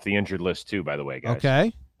came off the injured list too, by the way, guys.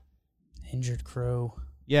 Okay. injured Crow.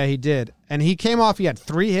 Yeah, he did. And he came off, he had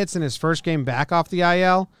 3 hits in his first game back off the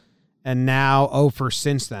IL, and now 0 for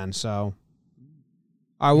since then. So,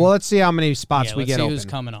 all right, well, let's see how many spots we let's get see open. who's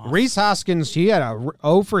coming off. Reese Hoskins, he had a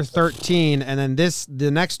 0 for 13, and then the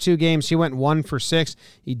next 2 games, he went 1 for 6.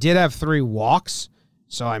 He did have 3 walks.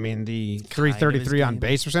 So, I mean, the 333 on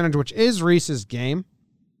base percentage, which is Reese's game.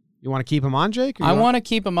 You want to keep him on, Jake? I want to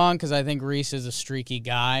keep him on because I think Reese is a streaky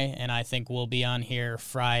guy, and I think we'll be on here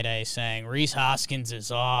Friday saying Reese Hoskins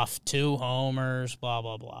is off, 2 homers, blah,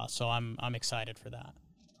 blah, blah. So I'm excited for that.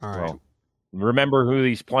 All right. Well, remember who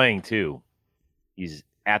he's playing too. He's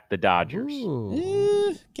at the Dodgers.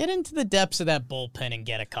 Get into the depths of that bullpen and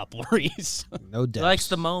get a couple, Reese. No depths. He likes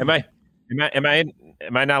the moment.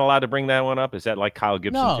 Am I not allowed to bring that one up? Is that like Kyle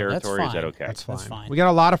Gibson No, territory? that's Is that fine. okay? That's fine. That's fine. We got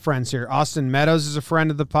a lot of friends here. Austin Meadows is a friend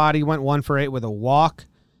of the pod. He went 1 for 8 with a walk,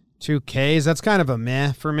 2 Ks. That's kind of a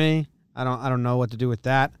meh for me. I don't know what to do with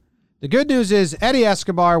that. The good news is Eddie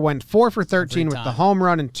Escobar went 4 for 13 with the home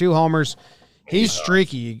run and 2 homers. He's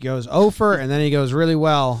streaky. He goes 0 for, and then he goes really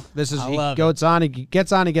well. He gets on, he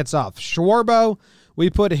gets off. Schwarbo, we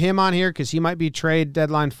put him on here because he might be trade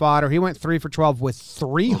deadline fodder. He went 3 for 12 with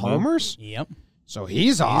 3 homers. Yep. So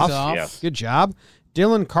he's off. Yes. Good job.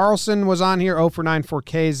 Dylan Carlson was on here, 0 for 9, 4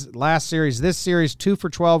 Ks last series. This series, 2 for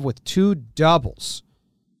 12 with 2 doubles.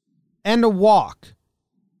 And a walk.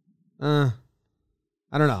 I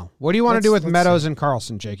don't know. What do you want to do with Meadows and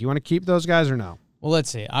Carlson, Jake? You want to keep those guys or no? Well, let's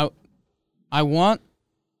see. I want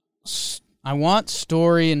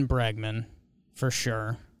Story and Bregman for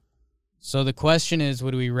sure. So the question is,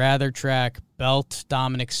 would we rather track Belt,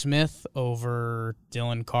 Dominic Smith over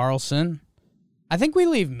Dylan Carlson? I think we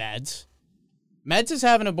leave Meds. Meds is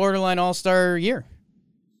having a borderline all-star year.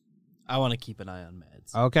 I want to keep an eye on Meds.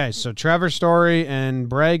 Okay, so Trevor Story and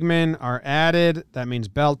Bregman are added. That means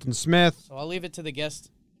Belt and Smith. So I'll leave it to the guest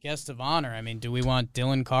of honor. I mean, do we want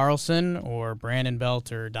Dylan Carlson or Brandon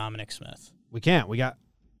Belt or Dominic Smith? We can't. We got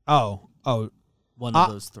one of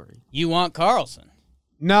those 3. You want Carlson?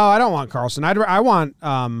 No, I don't want Carlson. I want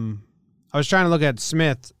I was trying to look at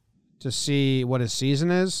Smith to see what his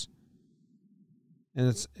season is. And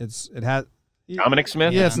it has Dominic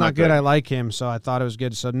Smith? Yeah, it's not good. I like him, so I thought it was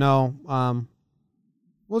good. So no.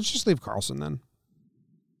 Let's just leave Carlson then.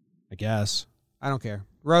 I guess. I don't care.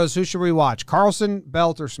 Rose, who should we watch? Carlson,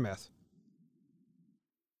 Belt, or Smith?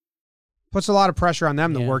 Puts a lot of pressure on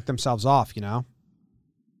them to work themselves off, you know?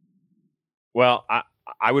 Well,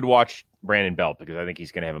 I would watch Brandon Belt because I think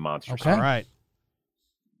he's going to have a monster season. All right. Do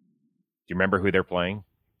you remember who they're playing?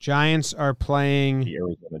 Giants are playing the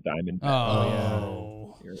Arizona Diamondbacks.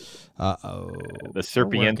 Oh. Uh-oh. The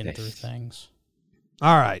Serpientes. We're working through things.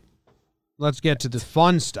 All right. Let's get to the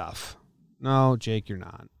fun stuff. No, Jake, you're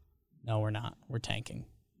not. No, we're not. We're tanking.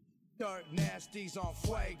 Dirt nasties on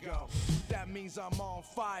fuego. That means I'm on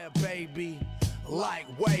fire, baby. Like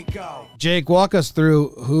Waco. Jake, walk us through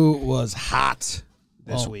who was hot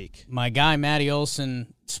this week. My guy, Matty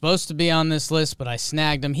Olson, supposed to be on this list, but I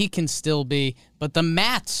snagged him. He can still be. But the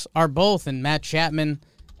Matts are both, and Matt Chapman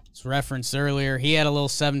was referenced earlier. He had a little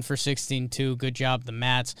 7 for 16, too. Good job, the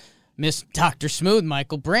Matts. Miss Dr. Smooth,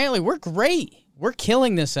 Michael Brantley. We're great. We're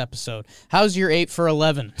killing this episode. How's your 8 for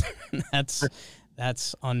 11?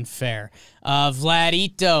 That's unfair.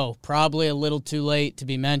 Vladito, probably a little too late to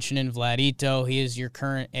be mentioning Vladito. He is your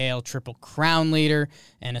current AL Triple Crown leader,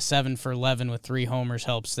 and a 7 for 11 with 3 homers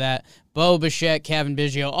helps that. Bo Bichette, Kevin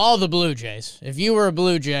Biggio, all the Blue Jays. If you were a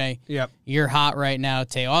Blue Jay, you're hot right now.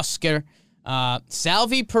 Teoscar.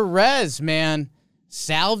 Salvi Perez, man.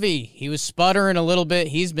 Salvi, he was sputtering a little bit.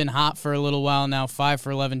 He's been hot for a little while now. 5 for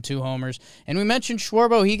 11, 2 homers. And we mentioned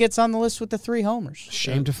Schwarbo. He gets on the list with the 3 homers.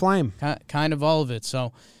 Shame to flame. Kind of all of it.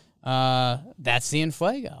 So that's the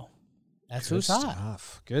Infuego. That's who's hot.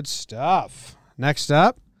 Good stuff. Next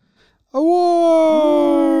up, awards.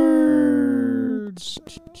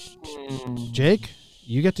 Jake,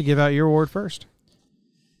 you get to give out your award first.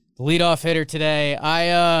 The leadoff hitter today.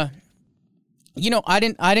 I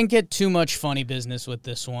didn't get too much funny business with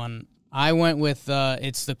this one. I went with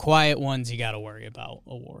it's the quiet ones you got to worry about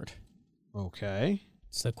award. Okay.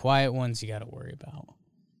 It's the quiet ones you got to worry about.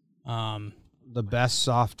 The best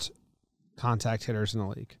soft contact hitters in the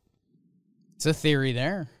league. It's a theory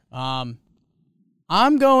there. I'm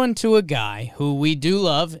going to a guy who we do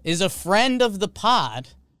love, is a friend of the pod,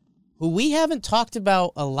 who we haven't talked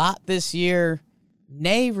about a lot this year,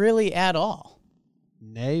 nay, really at all.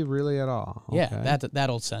 Nay, really at all. Okay. Yeah, that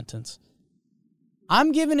old sentence.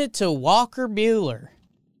 I'm giving it to Walker Buehler.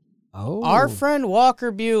 Oh. Our friend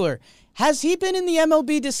Walker Buehler. Has he been in the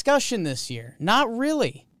MLB discussion this year? Not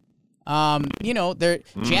really.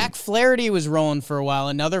 Jack Flaherty was rolling for a while,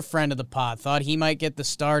 another friend of the pod. Thought he might get the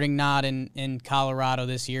starting nod in Colorado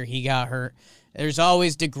this year. He got hurt. There's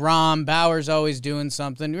always DeGrom. Bauer's always doing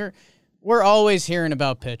something. We're always hearing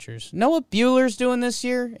about pitchers. Know what Buehler's doing this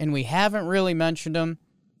year? And we haven't really mentioned him.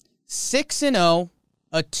 6-0,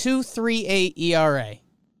 a 2.38 ERA.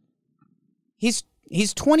 He's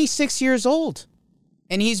 26 years old,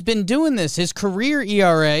 and he's been doing this. His career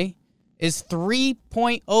ERA is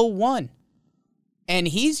 3.01, and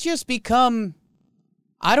he's just become,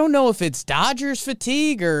 I don't know if it's Dodgers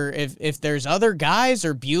fatigue or if there's other guys,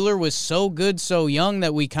 or Buehler was so good so young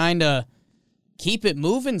that we kind of keep it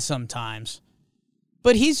moving sometimes.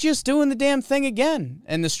 But he's just doing the damn thing again.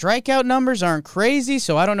 And the strikeout numbers aren't crazy,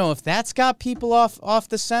 so I don't know if that's got people off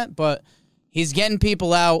the scent, but he's getting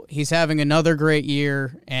people out. He's having another great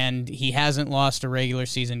year, and he hasn't lost a regular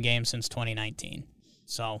season game since 2019.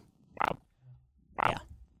 So, wow. Yeah.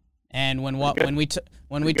 And when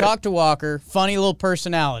we talk to Walker, funny little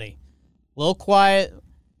personality, a little quiet,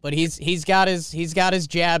 but he's got his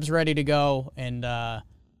jabs ready to go. And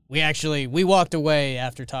we walked away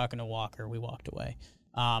after talking to Walker. We walked away.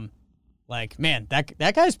 Man,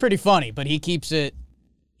 that guy's pretty funny, but he keeps it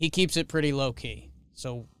pretty low key.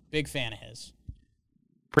 So big fan of his.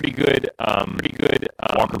 Pretty good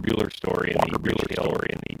Walker Buehler story in the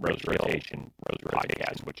Rose Rotation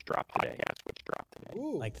podcast, which dropped today.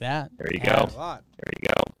 Ooh. Like that. There you go.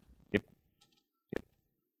 Yep.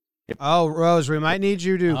 Oh, Rose, we might need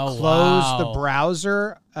you to close the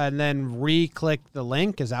browser and then re-click the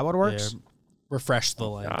link. Is that what works? Yeah. Refresh the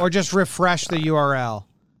link. Or just refresh the URL.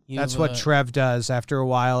 That's what Trev does. After a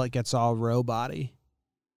while, it gets all robot-y.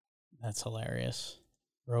 That's hilarious.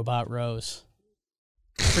 Robot Rose.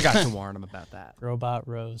 Forgot to warn him about that. Robot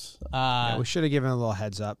Rose. Yeah, we should have given a little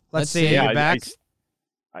heads up. Let's see. Yeah, You're back.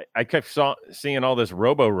 I kept seeing all this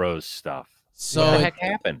Robo Rose stuff. So what the heck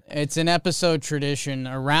happened? It's an episode tradition.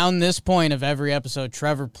 Around this point of every episode,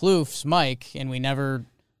 Trevor ploofs Mike, and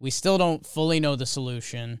we still don't fully know the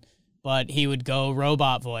solution, but he would go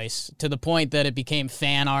robot voice to the point that it became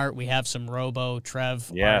fan art. We have some Robo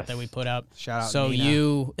Trev art that we put up. Shout out so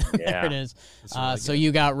Nina. There it is. Really so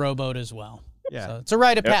you got Roboed as well. Yeah. So it's a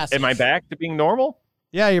rite of passage. Am I back to being normal?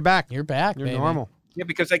 Yeah, you're back. You're back, You're baby. normal. Yeah,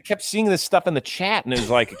 because I kept seeing this stuff in the chat, and it was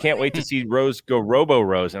like, I can't wait to see Rose go Robo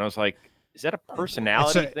Rose. And I was like, is that a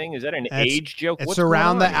personality thing? Is that an age joke? It's What's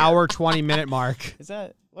around the going on hour, 20-minute mark.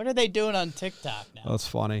 What are they doing on TikTok now? That's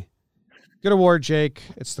funny. Good award, Jake.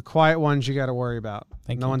 It's the quiet ones you got to worry about.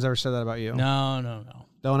 Thank no you. one's ever said that about you. No.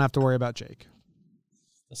 Don't have to worry about Jake.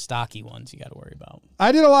 The stocky ones you got to worry about.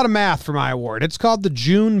 I did a lot of math for my award. It's called the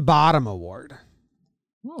June Bottom Award.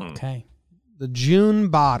 Okay. The June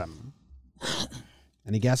Bottom.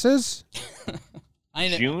 Any guesses?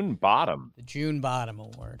 June Bottom. The June Bottom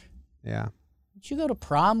Award. Yeah. Did you go to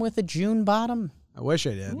prom with a June Bottom? I wish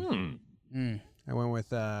I did. I went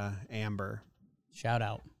with Amber. Shout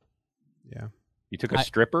out. Yeah. You took a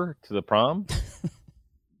stripper to the prom?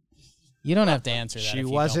 You don't have to answer that. She if you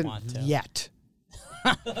wasn't don't want to. yet.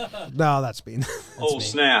 No, that's mean.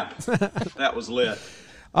 Snap. That was lit.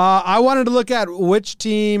 I wanted to look at which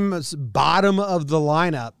team's bottom of the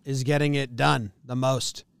lineup is getting it done the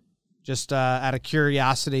most. Just out of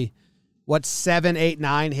curiosity, what 7, 8,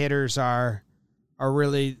 9 hitters are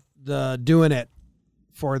really doing it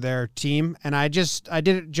for their team. And I did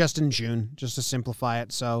it just in June, just to simplify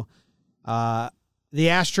it. So the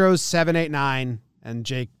Astros 7, 8, 9, and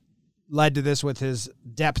Jake led to this with his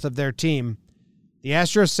depth of their team. The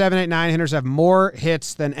Astros 7, 8, 9 hitters have more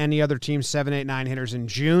hits than any other team's 7, 8, 9 hitters in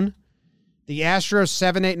June. The Astros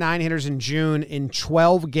 7, 8, 9 hitters in June in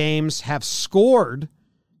 12 games have scored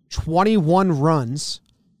 21 runs.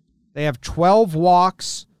 They have 12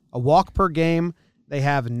 walks, a walk per game. They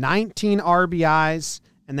have 19 RBIs,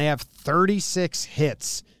 and they have 36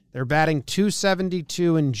 hits. They're batting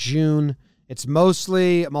 .272 in June. It's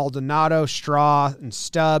mostly Maldonado, Straw, and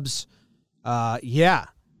Stubbs.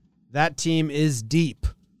 That team is deep.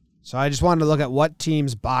 So I just wanted to look at what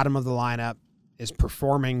team's bottom of the lineup is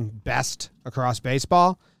performing best across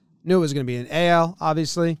baseball. Knew it was going to be an AL,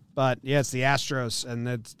 obviously, but yeah, it's the Astros, and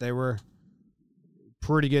they were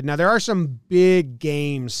pretty good. Now, there are some big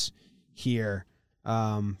games here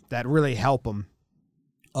that really help them.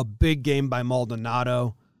 A big game by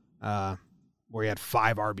Maldonado where he had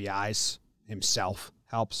 5 RBIs himself.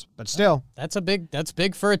 Helps, but still. That's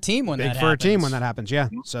big for a team when that happens. Big for a team when that happens, yeah.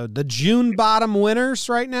 So the June bottom winners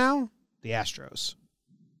right now, the Astros.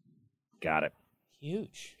 Got it.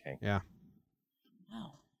 Huge. Okay. Yeah.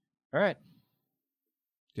 Wow. All right.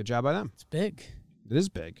 Good job by them. It's big. It is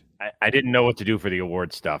big. I didn't know what to do for the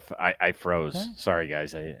award stuff. I froze. Okay. Sorry,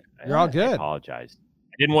 guys. You're all good. I apologize.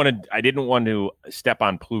 I didn't want to step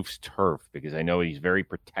on Plouf's turf because I know he's very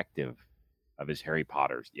protective of his Harry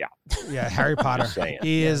Potters. Yeah. Yeah, Harry Potter.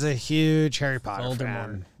 He is a huge Harry Potter Voldemort.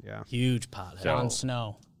 fan. Yeah. Huge pot. Jon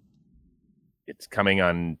Snow. It's coming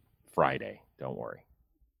on Friday. Don't worry.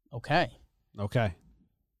 Okay.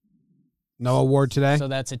 No award today? So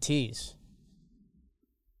that's a tease.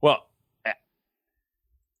 Well,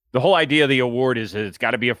 the whole idea of the award is that it's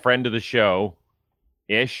got to be a friend of the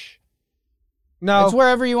show-ish. No. It's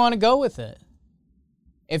wherever you want to go with it.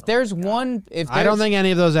 If there's one... I don't think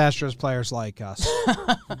any of those Astros players like us.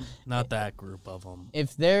 Not that group of them.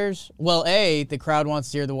 If there's... Well, A, the crowd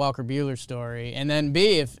wants to hear the Walker Buehler story. And then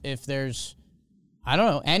B, if there's... I don't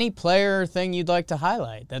know, any player or thing you'd like to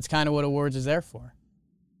highlight. That's kind of what awards is there for.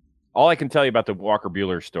 All I can tell you about the Walker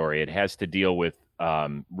Buehler story, it has to deal with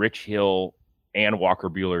Rich Hill and Walker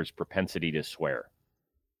Buehler's propensity to swear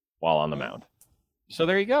while on the mound. So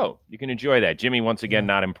there you go. You can enjoy that. Jimmy, once again,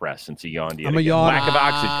 not impressed since he yawned yet I'm a again. yawner. Lack of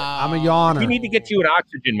oxygen. I'm a yawner. We need to get you an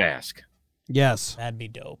oxygen mask. Yes. That'd be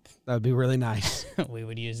dope. That would be really nice. We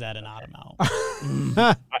would use that an odd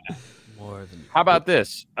amount. More than How about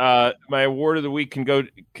this? My award of the week can go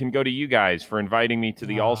to you guys for inviting me to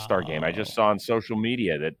the All-Star game. I just saw on social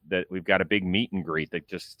media that we've got a big meet and greet that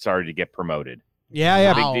just started to get promoted.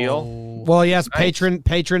 Yeah. Big deal. Well, yes, Nice.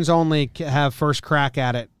 patrons only have first crack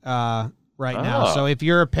at it right now. Oh. So if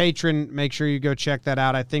you're a patron, make sure you go check that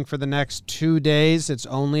out. I think for the next 2 days, it's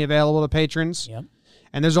only available to patrons. Yep.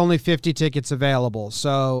 And there's only 50 tickets available.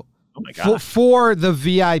 So Oh my God. for the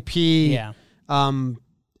VIP Yeah.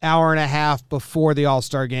 hour and a half before the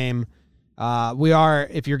All-Star game, we are,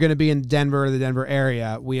 if you're going to be in Denver or the Denver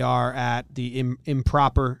area, we are at the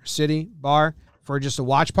Improper City Bar for just a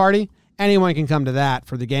watch party. Anyone can come to that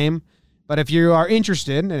for the game. But if you are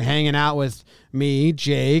interested in hanging out with me,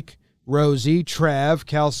 Jake, Rosie, Trev,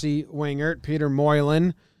 Kelsey Wingert, Peter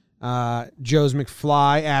Moylan, Joe's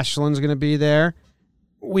McFly, Ashland's going to be there.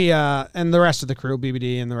 We and the rest of the crew,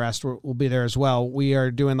 BBD and the rest will be there as well. We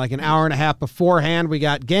are doing like an hour and a half beforehand. We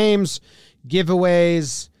got games,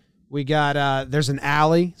 giveaways. We got there's an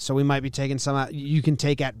alley, so we might be taking some out. You can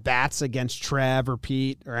take at bats against Trev or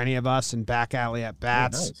Pete or any of us in back alley at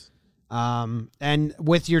bats. Nice. And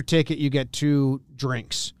with your ticket, you get 2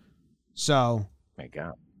 drinks. So My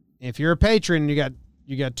God. if you're a patron, you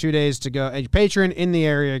got 2 days to go. A patron in the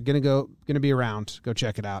area gonna be around. Go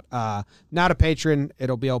check it out. Not a patron,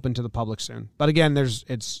 it'll be open to the public soon. But again,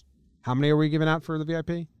 it's how many are we giving out for the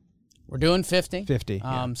VIP? We're doing 50. 50.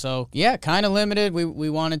 So yeah, kind of limited. We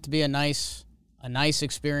want it to be a nice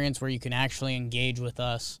experience where you can actually engage with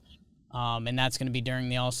us. And that's going to be during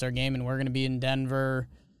the All-Star game, and we're going to be in Denver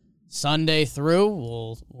Sunday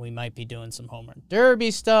through. We might be doing some home run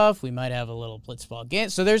derby stuff. We might have a little blitzball game.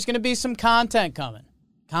 So there's going to be some content coming.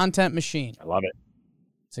 Content machine. I love it.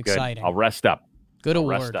 It's Good. exciting. I'll rest up. Good I'll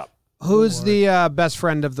award. Rest up. Who's the best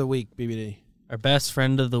friend of the week, BBD? Our best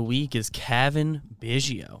friend of the week is Kevin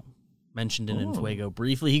Biggio. Mentioned in Fuego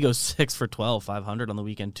briefly. He goes 6 for 12, 500 on the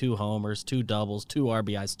weekend, 2 homers, 2 doubles, 2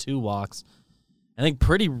 RBIs, 2 walks. I think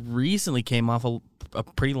pretty recently came off a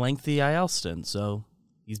pretty lengthy IL stint, so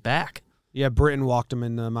he's back. Yeah, Britton walked him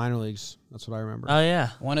in the minor leags. That's what I remember. Oh, yeah.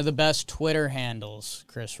 One of the best Twitter handles,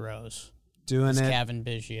 Chris Rose. Doing It's it. Kevin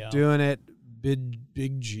Biggio. Doing it.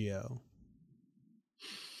 Big Gio.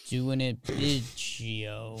 Doing it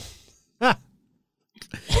Biggio.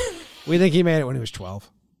 We think he made it when he was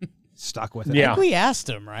 12. Stuck with it. I Yeah. think we asked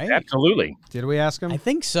him, right? Absolutely. Did we ask him? I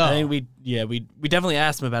think so. I think we definitely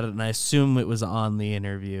asked him about it, and I assume it was on the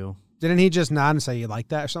interview. Didn't he just nod and say you like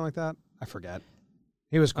that or something like that? I forget.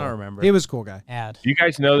 He was cool. I don't remember. He was a cool guy. Ad. Do you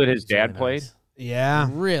guys know that his It's really dad played? nice. Yeah.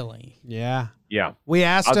 Really? Yeah. Yeah. We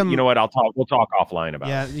asked him. You know what? We'll talk offline about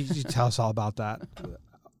Yeah, it. you tell us all about that.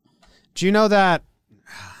 Do you know that?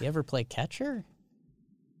 You ever play catcher?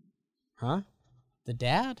 Huh? The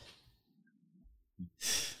dad?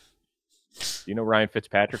 You know Ryan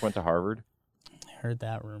Fitzpatrick went to Harvard? I heard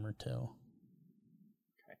that rumor too.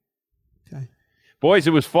 Okay. Boys,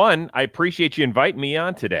 it was fun. I appreciate you inviting me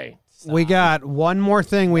on today. We got one more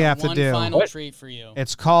thing we have to One do. final treat for you.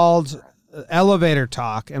 It's called elevator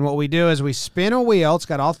talk, and what we do is we spin a wheel. It's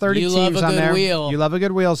got all 30 You teams love a on good there. wheel. You love a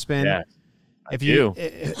good wheel spin. Yeah. If I you do.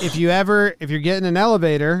 if you're getting an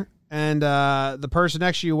elevator and the person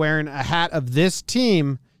next to you wearing a hat of this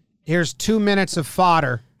team, here's 2 minutes of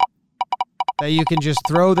fodder that you can just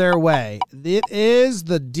throw their way. It is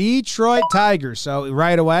the Detroit Tigers. So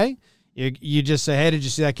right away, you just say, hey, did you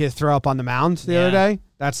see that kid throw up on the mound the other day?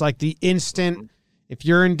 That's like the instant. If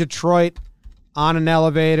you're in Detroit on an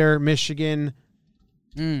elevator, Michigan,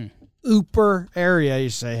 Ooper area, you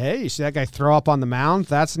say, hey, you see that guy throw up on the mound?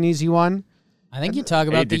 That's an easy one. I think you talk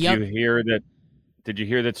about Hey, the did young. you hear that? Did you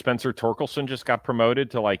hear that Spencer Torkelson just got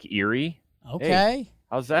promoted to like Erie? Okay. Hey,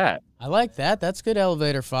 how's that? I like that. That's good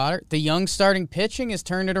elevator fodder. The young starting pitching has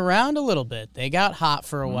turned it around a little bit. They got hot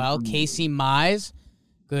for a while. Casey Mize,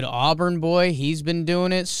 good Auburn boy. He's been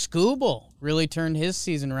doing it. Scooble really turned his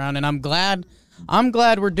season around, and I'm glad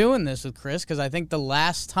we're doing this with Chris because I think the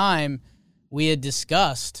last time we had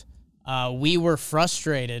discussed, we were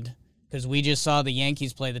frustrated because we just saw the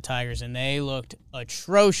Yankees play the Tigers, and they looked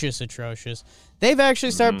atrocious. They've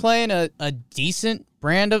actually started playing a decent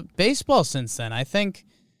brand of baseball since then. I think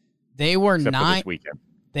they were Except for this weekend.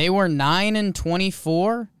 They were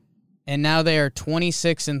 9-24, and now they are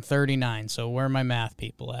 26-39. So where are my math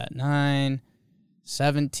people at? 9,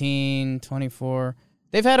 17, 24.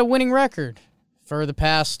 They've had a winning record for the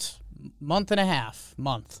past month and a half.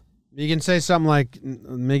 You can say something like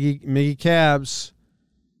Miggy Cabs.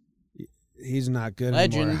 He's not good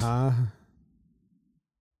Legend. anymore, huh?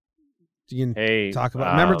 You can Hey, talk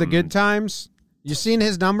about. Remember the good times? You seen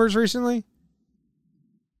his numbers recently?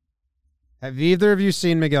 Have either of you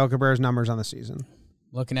seen Miguel Cabrera's numbers on the season?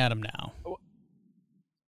 Looking at him now.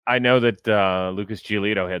 I know that Lucas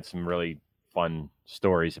Giolito had some really fun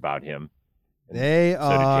stories about him. They So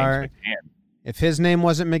did James are. McCann. If his name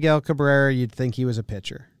wasn't Miguel Cabrera, you'd think he was a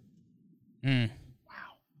pitcher. Mm.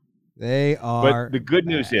 They are. But the good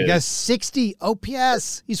news he is has 60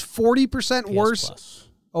 OPS. He's 40% worse. PS+.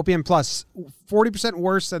 OPM plus 40%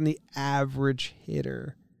 worse than the average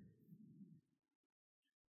hitter.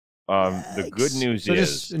 The good news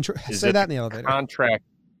is say that in the elevator. The contract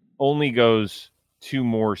only goes 2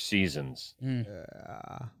 more seasons.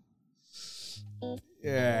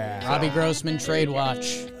 Yeah. Robbie Grossman trade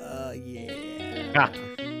watch. Ha.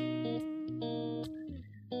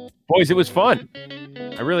 Boys, it was fun.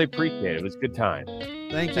 I really appreciate it. It was a good time.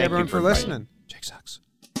 Thank you, everyone, for listening. Jake sucks.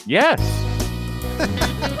 Yes.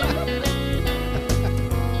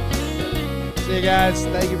 See you guys.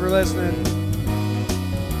 Thank you for listening.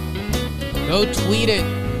 Go tweet at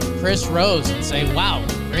Chris Rose and say, wow,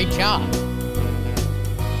 great job.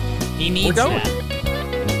 He needs that.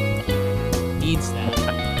 Needs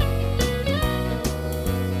that.